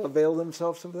avail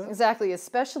themselves of that? Exactly,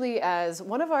 especially as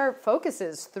one of our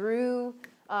focuses through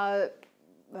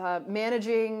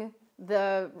managing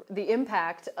the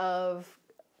impact of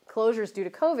closures due to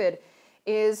COVID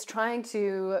is trying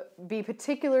to be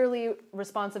particularly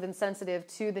responsive and sensitive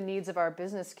to the needs of our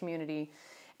business community.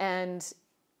 And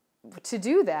to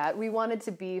do that, we wanted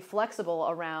to be flexible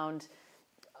around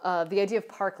the idea of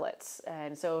parklets.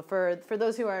 And so for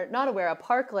those who are not aware, a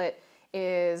parklet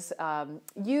is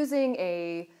using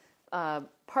a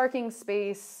parking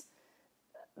space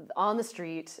on the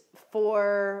street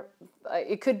for,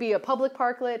 it could be a public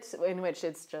parklet in which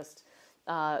it's just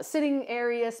sitting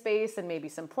area space and maybe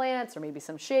some plants or maybe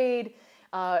some shade.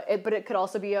 But it could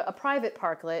also be a private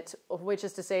parklet, which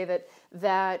is to say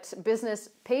that business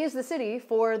pays the city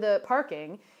for the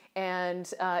parking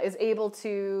and is able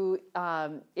to,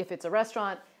 if it's a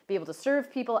restaurant, be able to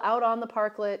serve people out on the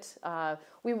parklet.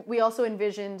 We also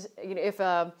envisioned, if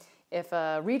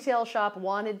a retail shop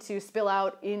wanted to spill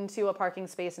out into a parking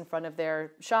space in front of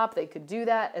their shop, they could do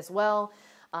that as well.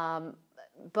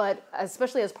 But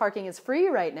especially as parking is free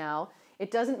right now,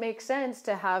 it doesn't make sense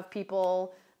to have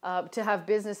people, to have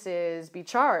businesses be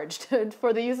charged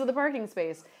for the use of the parking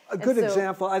space. A good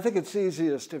example, I think it's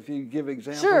easiest if you give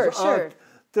examples. Sure.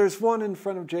 There's one in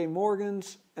front of J.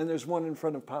 Morgan's, and there's one in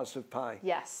front of Positive Pie.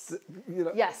 Yes.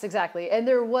 Yes, exactly. And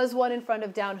there was one in front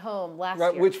of Down Home last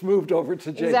year. Which moved over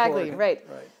to J. Exactly, right.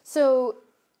 So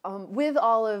with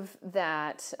all of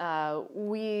that,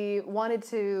 we wanted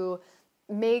to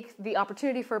make the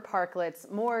opportunity for parklets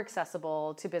more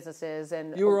accessible to businesses.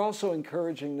 And you were also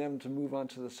encouraging them to move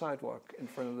onto the sidewalk in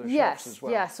front of their shops as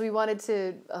well. Yes, we wanted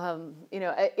to,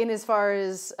 in as far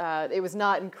as it was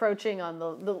not encroaching on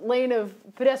the lane of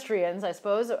pedestrians, I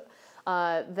suppose,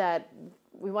 that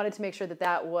we wanted to make sure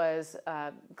that was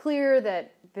clear,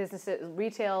 that businesses,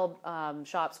 retail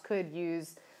shops could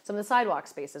use some of the sidewalk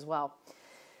space as well.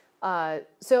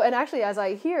 And actually, as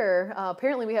I hear,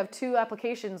 apparently we have 2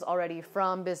 applications already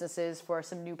from businesses for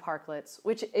some new parklets,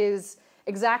 which is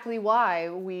exactly why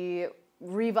we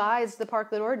revised the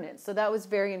parklet ordinance. So that was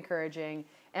very encouraging.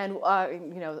 And,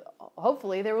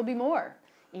 hopefully there will be more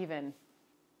even.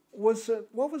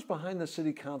 What was behind the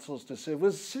city council's decision?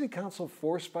 Was the city council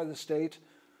forced by the state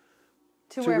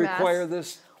to require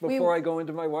this before I go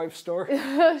into my wife's store?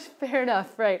 Fair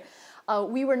enough, right.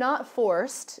 We were not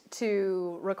forced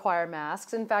to require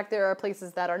masks. In fact, there are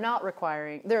places that are not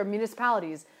requiring, there are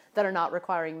municipalities that are not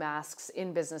requiring masks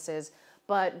in businesses.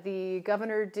 But the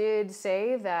governor did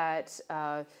say that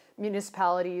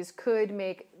municipalities could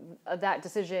make that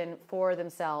decision for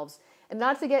themselves. And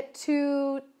not to get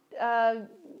too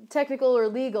technical or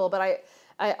legal, but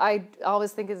I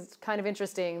always think it's kind of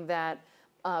interesting that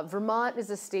Vermont is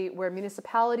a state where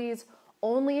municipalities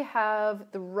only have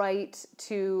the right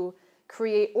to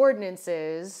create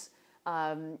ordinances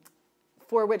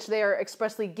for which they are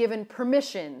expressly given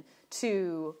permission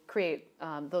to create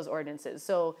those ordinances.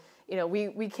 So,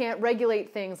 we can't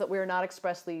regulate things that we're not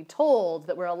expressly told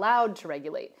that we're allowed to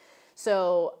regulate.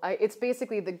 So it's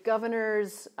basically the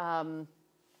governor's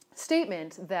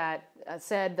statement that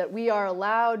said that we are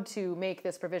allowed to make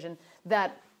this provision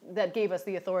that gave us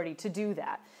the authority to do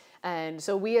that. And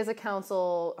so we as a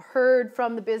council heard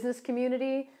from the business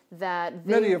community that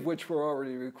many of which were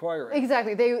already requiring.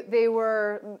 Exactly.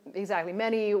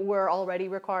 Many were already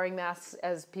requiring masks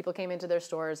as people came into their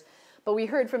stores. But we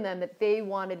heard from them that they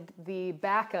wanted the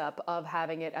backup of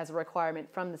having it as a requirement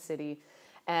from the city.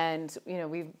 And,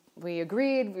 we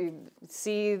agreed.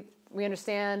 We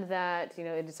understand that,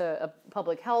 it's a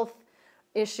public health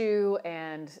issue,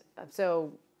 and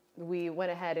so we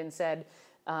went ahead and said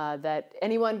that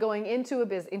anyone going into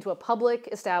a public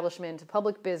establishment, a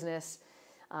public business,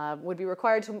 would be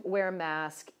required to wear a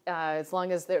mask as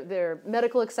long as there are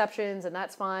medical exceptions, and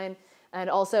that's fine. And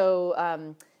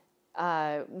also,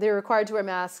 they're required to wear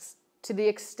masks to the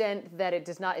extent that it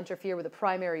does not interfere with the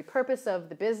primary purpose of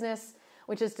the business,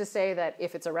 which is to say that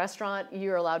if it's a restaurant,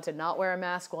 you're allowed to not wear a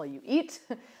mask while you eat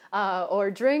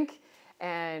or drink.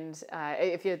 And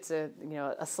if it's a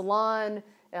salon,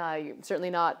 you're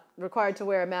certainly not required to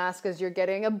wear a mask as you're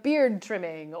getting a beard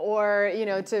trimming, or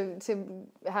to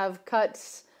have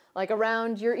cuts like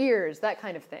around your ears, that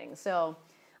kind of thing. So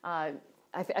I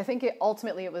think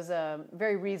ultimately it was a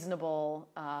very reasonable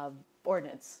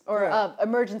ordinance, or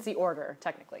emergency order,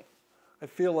 technically. I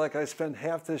feel like I spent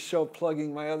half this show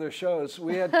plugging my other shows.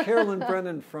 We had Carolyn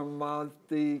Brennan from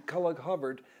the Kellogg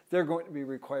Hubbard. They're going to be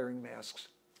requiring masks.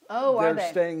 Oh, are they?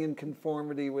 They're staying in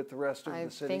conformity with the rest of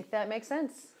the city. I think that makes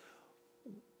sense.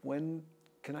 When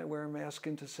can I wear a mask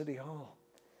into City Hall?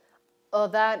 Oh,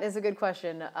 that is a good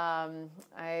question.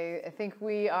 I think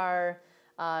we are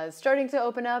starting to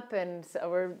open up, and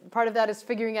so part of that is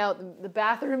figuring out the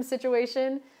bathroom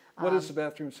situation. What is the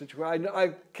bathroom situation?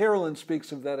 Carolyn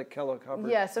speaks of that at Kellogg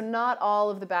Hubbard. Yeah, so not all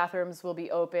of the bathrooms will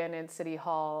be open in City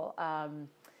Hall. I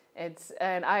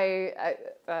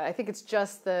think it's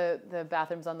just the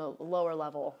bathrooms on the lower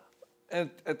level.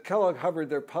 And at Kellogg Hubbard,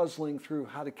 they're puzzling through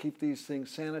how to keep these things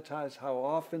sanitized, how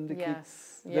often to keep.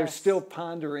 They're still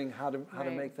pondering how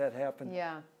to make that happen.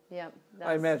 Yeah.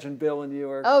 I imagine Bill and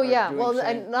you are. Oh yeah, well,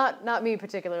 and not me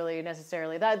particularly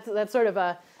necessarily. That's sort of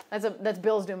that's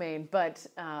Bill's domain, but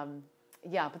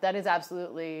but that is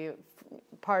absolutely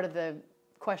part of the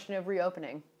question of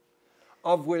reopening.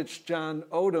 Of which John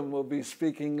Odom will be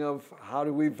speaking of how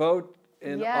do we vote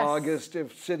in August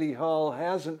if City Hall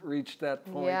hasn't reached that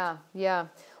point. Yeah.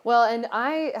 Well, and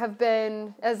I have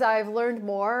been, as I've learned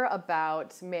more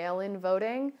about mail-in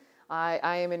voting,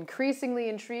 I am increasingly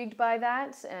intrigued by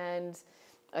that, and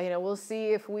we'll see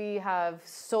if we have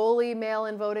solely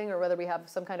mail-in voting or whether we have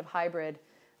some kind of hybrid.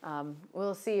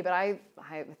 We'll see, but I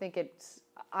think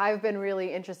I've been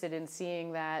really interested in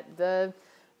seeing that the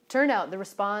turnout, the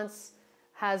response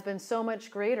has been so much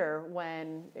greater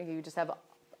when you just have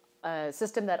a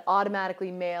system that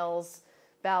automatically mails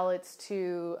ballots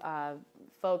to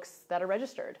folks that are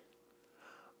registered.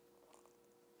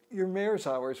 Your mayor's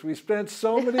hours. We spent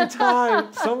so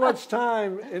much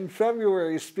time in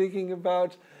February speaking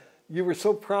about. You were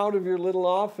so proud of your little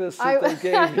office that they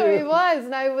gave you. I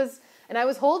was, and I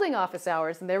was holding office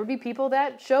hours, and there would be people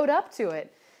that showed up to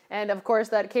it. And of course,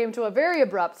 that came to a very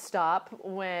abrupt stop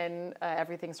when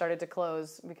everything started to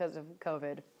close because of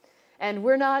COVID. And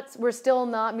we're still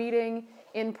not meeting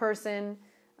in person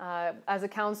as a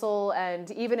council,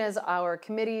 and even as our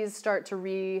committees start to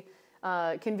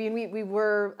reconvene, we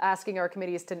were asking our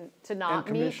committees to not and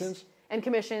commissions? meet. And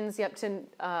commissions, yep,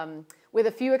 with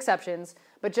a few exceptions.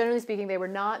 But generally speaking, they were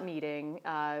not meeting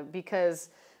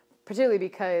particularly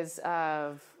because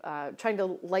of trying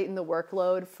to lighten the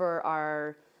workload for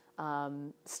our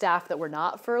staff that were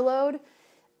not furloughed,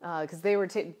 because they were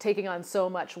taking on so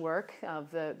much work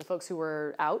of the folks who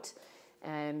were out.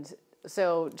 And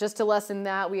so just to lessen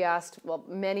that, we asked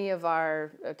many of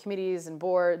our committees and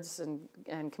boards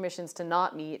and commissions to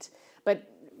not meet. But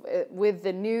with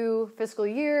the new fiscal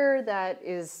year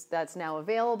that's now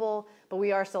available, but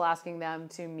we are still asking them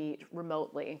to meet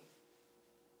remotely,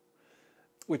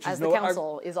 as the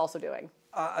council is also doing.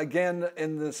 Again,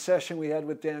 in the session we had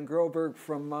with Dan Groberg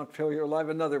from Montpelier Live,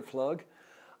 another plug,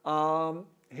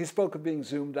 he spoke of being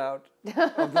zoomed out,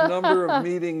 of the number of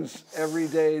meetings every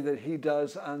day that he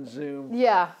does on Zoom.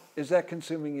 Yeah. Is that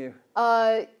consuming you?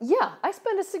 Yeah, I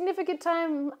spend a significant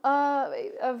time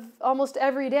of almost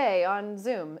every day on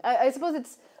Zoom. I suppose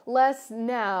it's less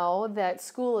now that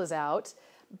school is out,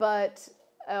 but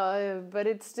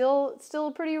it's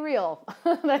still pretty real.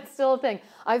 That's still a thing.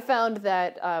 I found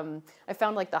that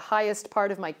like the highest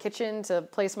part of my kitchen to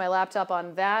place my laptop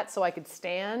on that so I could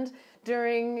stand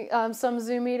during some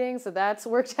Zoom meetings. So that's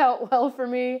worked out well for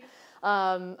me.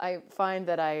 I find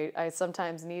that I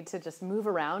sometimes need to just move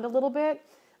around a little bit,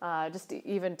 just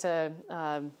even to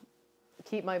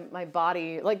keep my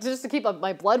body, like just to keep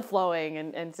my blood flowing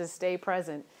and to stay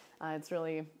present. It's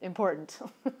really important.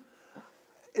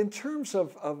 In terms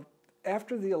of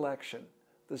after the election,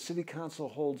 the city council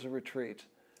holds a retreat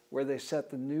where they set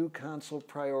the new council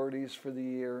priorities for the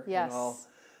year and all.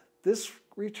 This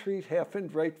retreat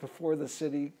happened right before the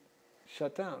city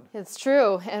shut down. It's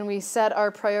true, and we set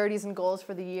our priorities and goals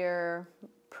for the year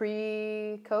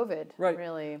pre-COVID, right.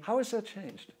 Really. How has that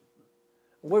changed?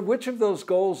 Which of those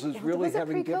goals is really Was it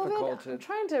having pre-COVID? difficulty? I'm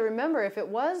trying to remember if it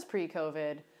was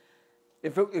pre-COVID.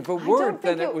 If it weren't,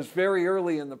 then it was very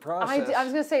early in the process. I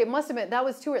was going to say it must have been. That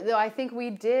was too early. Though I think we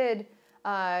did.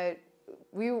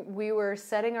 We were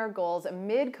setting our goals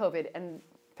mid-COVID, and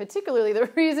particularly the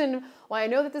reason why I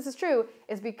know that this is true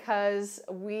is because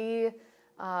we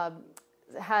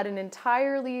had an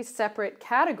entirely separate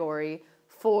category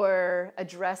for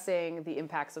addressing the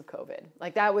impacts of COVID.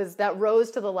 Like that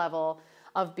rose to the level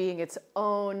of being its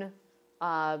own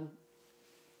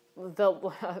the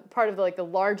part of the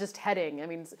largest heading. I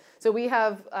mean, so we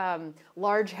have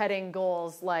large heading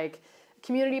goals like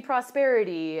community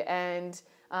prosperity and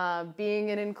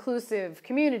being an inclusive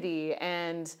community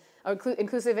and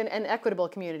inclusive and equitable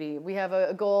community. We have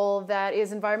a goal that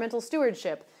is environmental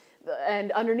stewardship,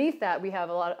 and underneath that we have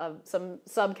a lot of some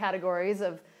subcategories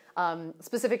of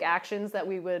specific actions that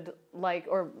we would like,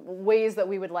 or ways that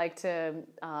we would like to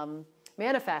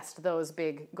manifest those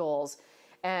big goals.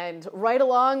 And right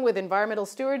along with environmental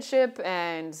stewardship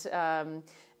and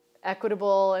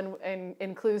equitable and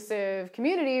inclusive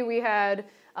community, we had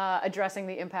addressing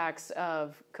the impacts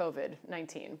of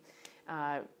COVID-19,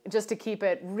 just to keep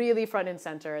it really front and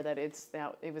center that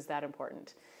it was that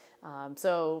important.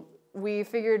 So we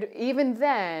figured even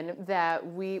then that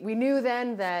we knew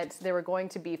then that there were going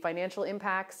to be financial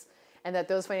impacts, and that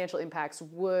those financial impacts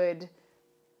would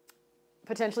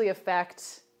potentially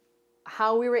affect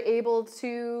how we were able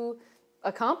to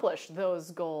accomplish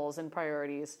those goals and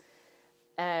priorities.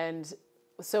 And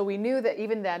so we knew that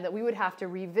even then that we would have to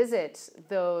revisit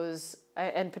those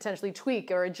and potentially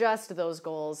tweak or adjust those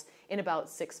goals in about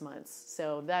 6 months.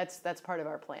 So that's part of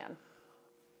our plan.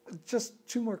 Just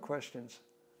two more questions.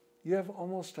 You have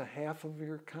almost a half of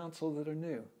your council that are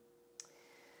new.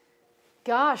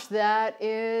 Gosh, that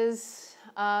is...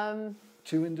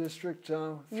 Two in District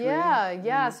 3?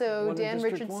 Yeah. So Dan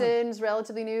Richardson Richardson's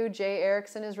relatively new. Jay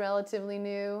Erickson is relatively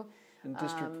new. In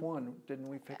District 1, didn't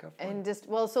we pick up one? And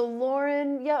so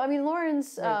Lauren,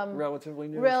 Lauren's... relatively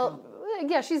new as well.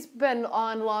 Yeah, she's been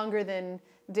on longer than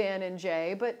Dan and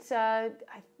Jay, but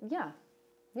yeah.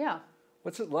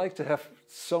 What's it like to have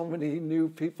so many new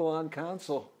people on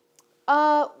council?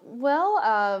 I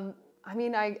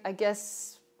mean, I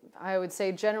guess I would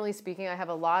say, generally speaking, I have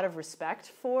a lot of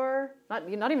respect for, not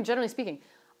even generally speaking,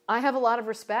 I have a lot of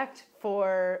respect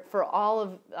for all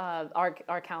of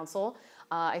our council.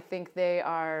 I think they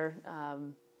are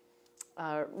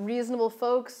reasonable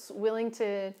folks, willing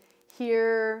to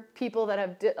hear people that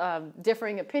have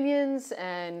differing opinions,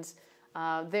 and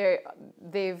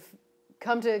they've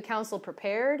come to council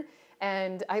prepared.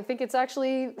 And I think it's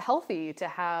actually healthy to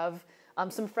have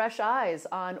some fresh eyes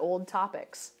on old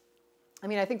topics. I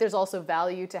mean, I think there's also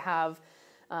value to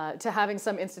having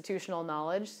some institutional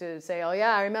knowledge to say, oh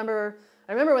yeah, I remember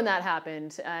when that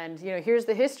happened, and here's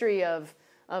the history of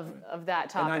that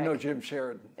topic. And I know Jim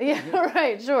Sheridan. Yeah,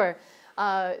 right, sure.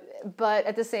 But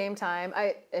at the same time,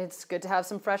 it's good to have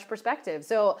some fresh perspective.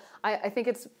 So I think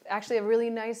it's actually a really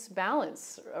nice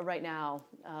balance right now.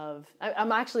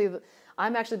 I'm actually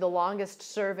the longest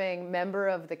serving member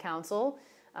of the council,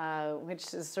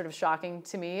 which is sort of shocking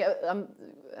to me.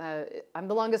 I'm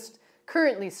the longest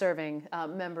currently serving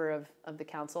member of the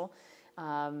council,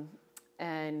 and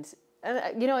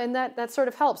that sort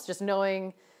of helps, just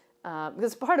knowing.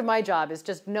 Because part of my job is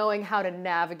just knowing how to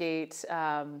navigate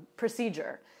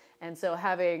procedure. And so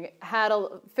having had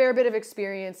a fair bit of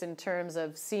experience in terms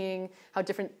of seeing how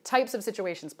different types of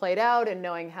situations played out and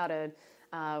knowing how to,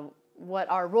 what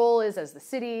our role is as the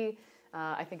city,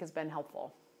 I think has been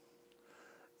helpful.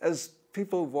 As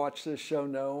people who've watched this show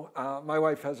know, my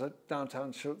wife has a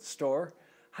downtown store.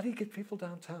 How do you get people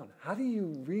downtown? How do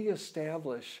you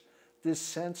reestablish this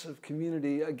sense of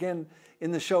community? Again,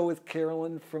 in the show with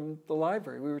Carolyn from the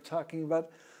library, we were talking about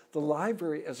the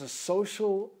library as a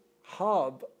social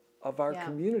hub of our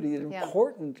community, an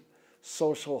important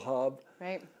social hub.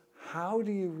 Right. How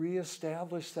do you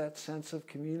reestablish that sense of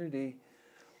community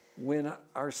when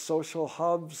our social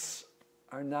hubs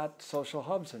are not social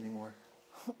hubs anymore?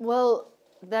 Well,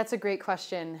 that's a great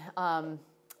question.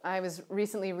 I was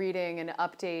recently reading an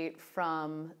update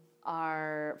from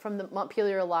the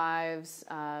Montpelier Lives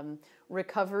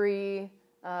recovery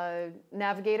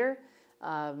navigator,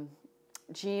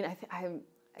 Jean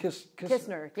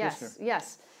Kistner,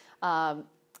 yes,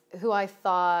 who I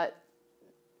thought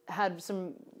had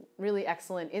some really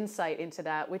excellent insight into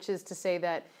that, which is to say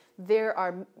that there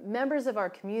are members of our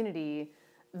community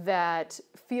that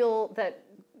feel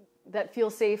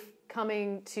safe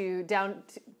coming to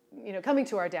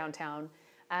our downtown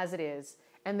as it is.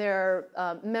 And there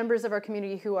are members of our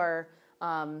community who are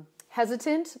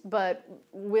hesitant but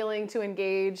willing to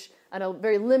engage on a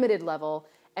very limited level.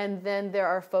 And then there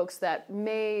are folks that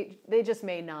they just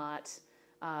may not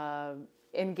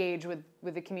engage with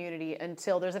the community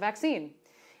until there's a vaccine.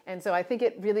 And so I think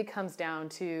it really comes down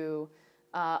to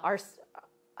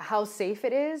how safe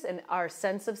it is and our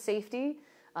sense of safety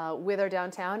with our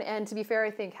downtown. And to be fair,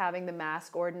 I think having the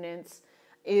mask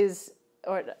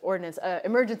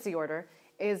emergency order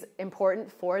is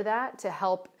important for that, to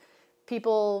help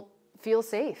people feel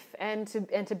safe and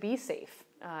to be safe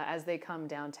as they come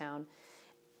downtown.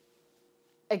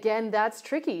 Again, that's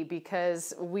tricky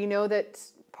because we know that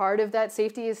part of that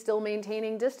safety is still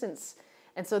maintaining distance.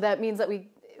 And so that means that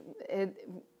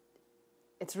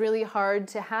it's really hard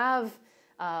to have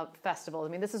festivals.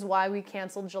 I mean, this is why we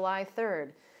canceled July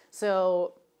 3rd.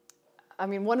 So, I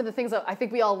mean, one of the things that I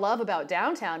think we all love about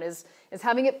downtown is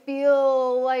having it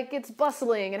feel like it's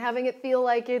bustling and having it feel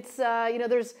like it's,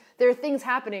 there are things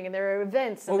happening and there are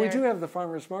events. Well, we do have the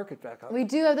farmers market back up. We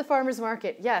do have the farmers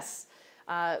market, yes.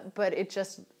 But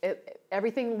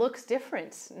everything looks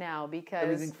different now because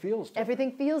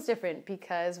everything feels different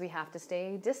because we have to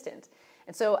stay distant.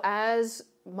 And so as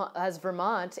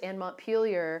Vermont and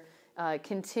Montpelier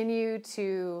continue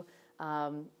to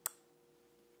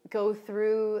go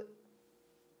through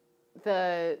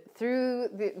the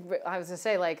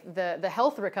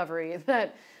health recovery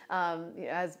that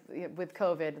as with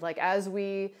COVID, like as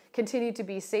we continue to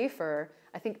be safer,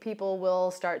 I think people will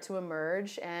start to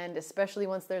emerge, and especially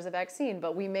once there's a vaccine.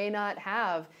 But we may not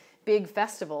have big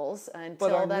festivals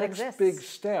until that exists. But our next big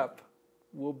step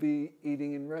will be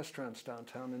eating in restaurants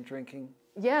downtown and drinking.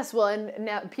 Yes, well, and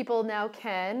now people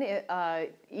can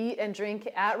eat and drink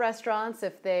at restaurants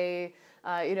if they,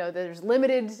 there's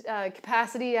limited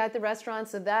capacity at the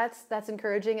restaurants, so that's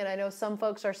encouraging. And I know some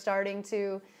folks are starting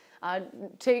to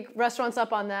take restaurants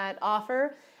up on that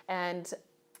offer, and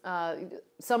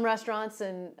some restaurants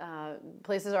and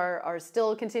places are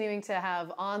still continuing to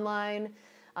have online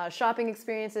shopping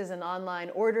experiences and online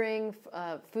ordering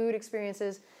food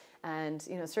experiences. And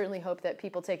certainly hope that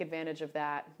people take advantage of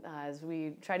that as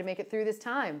we try to make it through this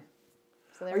time.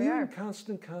 So there we are. Are you in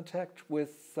constant contact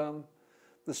with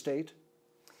the state?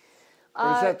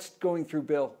 Or is that going through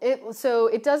Bill? So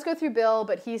it does go through Bill,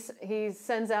 but he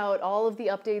sends out all of the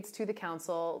updates to the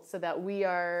council so that we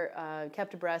are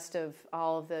kept abreast of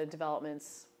all of the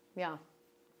developments. Yeah.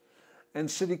 And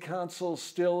City Council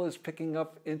still is picking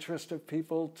up interest of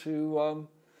people to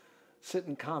sit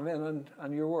and comment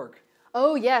on your work.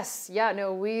 Oh, yes. Yeah,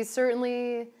 no, we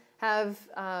certainly have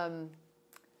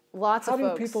lots of folks.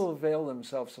 How do people avail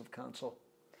themselves of council?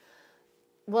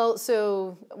 Well,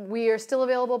 so we are still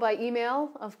available by email,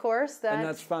 of course. And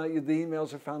that's fine. The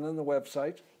emails are found on the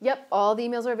website? Yep, all the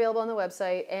emails are available on the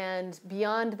website. And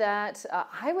beyond that,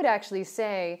 I would actually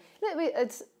say,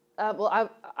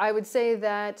 I would say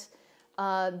that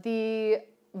the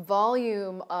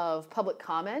volume of public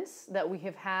comments that we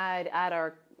have had at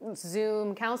our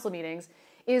Zoom council meetings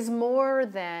is more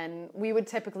than we would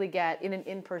typically get in an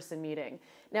in-person meeting.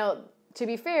 Now, to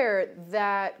be fair,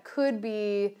 that could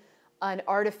be a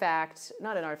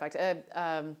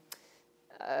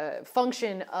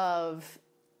function of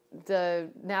the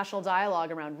national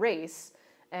dialogue around race,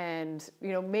 and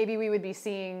maybe we would be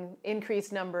seeing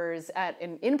increased numbers at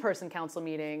an in-person council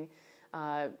meeting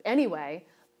anyway.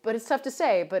 But it's tough to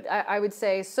say. But I would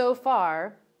say so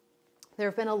far, there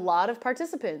have been a lot of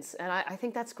participants, and I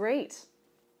think that's great.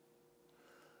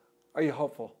 Are you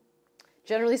hopeful?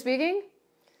 Generally speaking?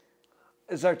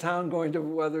 Is our town going to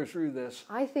weather through this?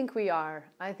 I think we are.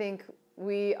 I think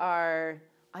we're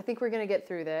going to get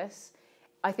through this.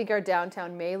 I think our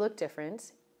downtown may look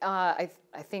different. I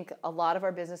think a lot of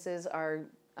our businesses are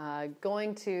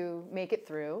going to make it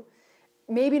through.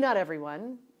 Maybe not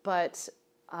everyone, but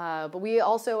we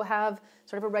also have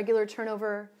sort of a regular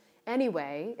turnover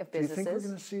anyway of businesses. Do you think we're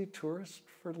going to see tourists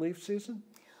for leaf season?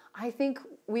 I think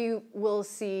we will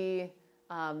see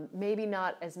maybe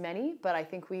not as many, but I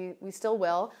think we still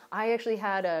will. I actually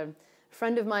had a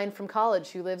friend of mine from college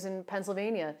who lives in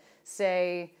Pennsylvania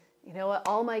say, you know what,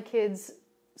 all my kids'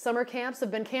 summer camps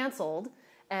have been canceled,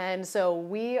 and so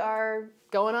we are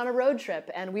going on a road trip,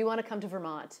 and we want to come to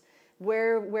Vermont.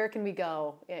 Where can we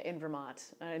go in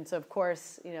Vermont? And so, of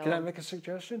course, Can I make a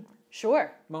suggestion?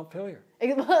 Sure. Montpelier.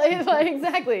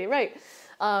 Exactly, right.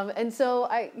 And so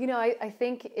I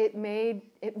think it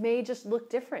may just look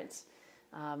different.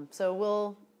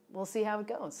 So we'll see how it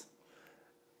goes.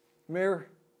 Mayor,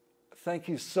 thank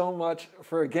you so much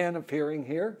for again appearing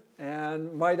here.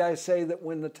 And might I say that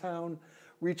when the town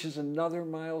reaches another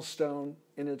milestone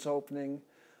in its opening,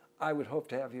 I would hope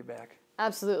to have you back.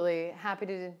 Absolutely.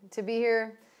 Happy to be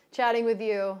here chatting with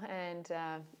you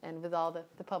and with all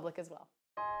the public as well.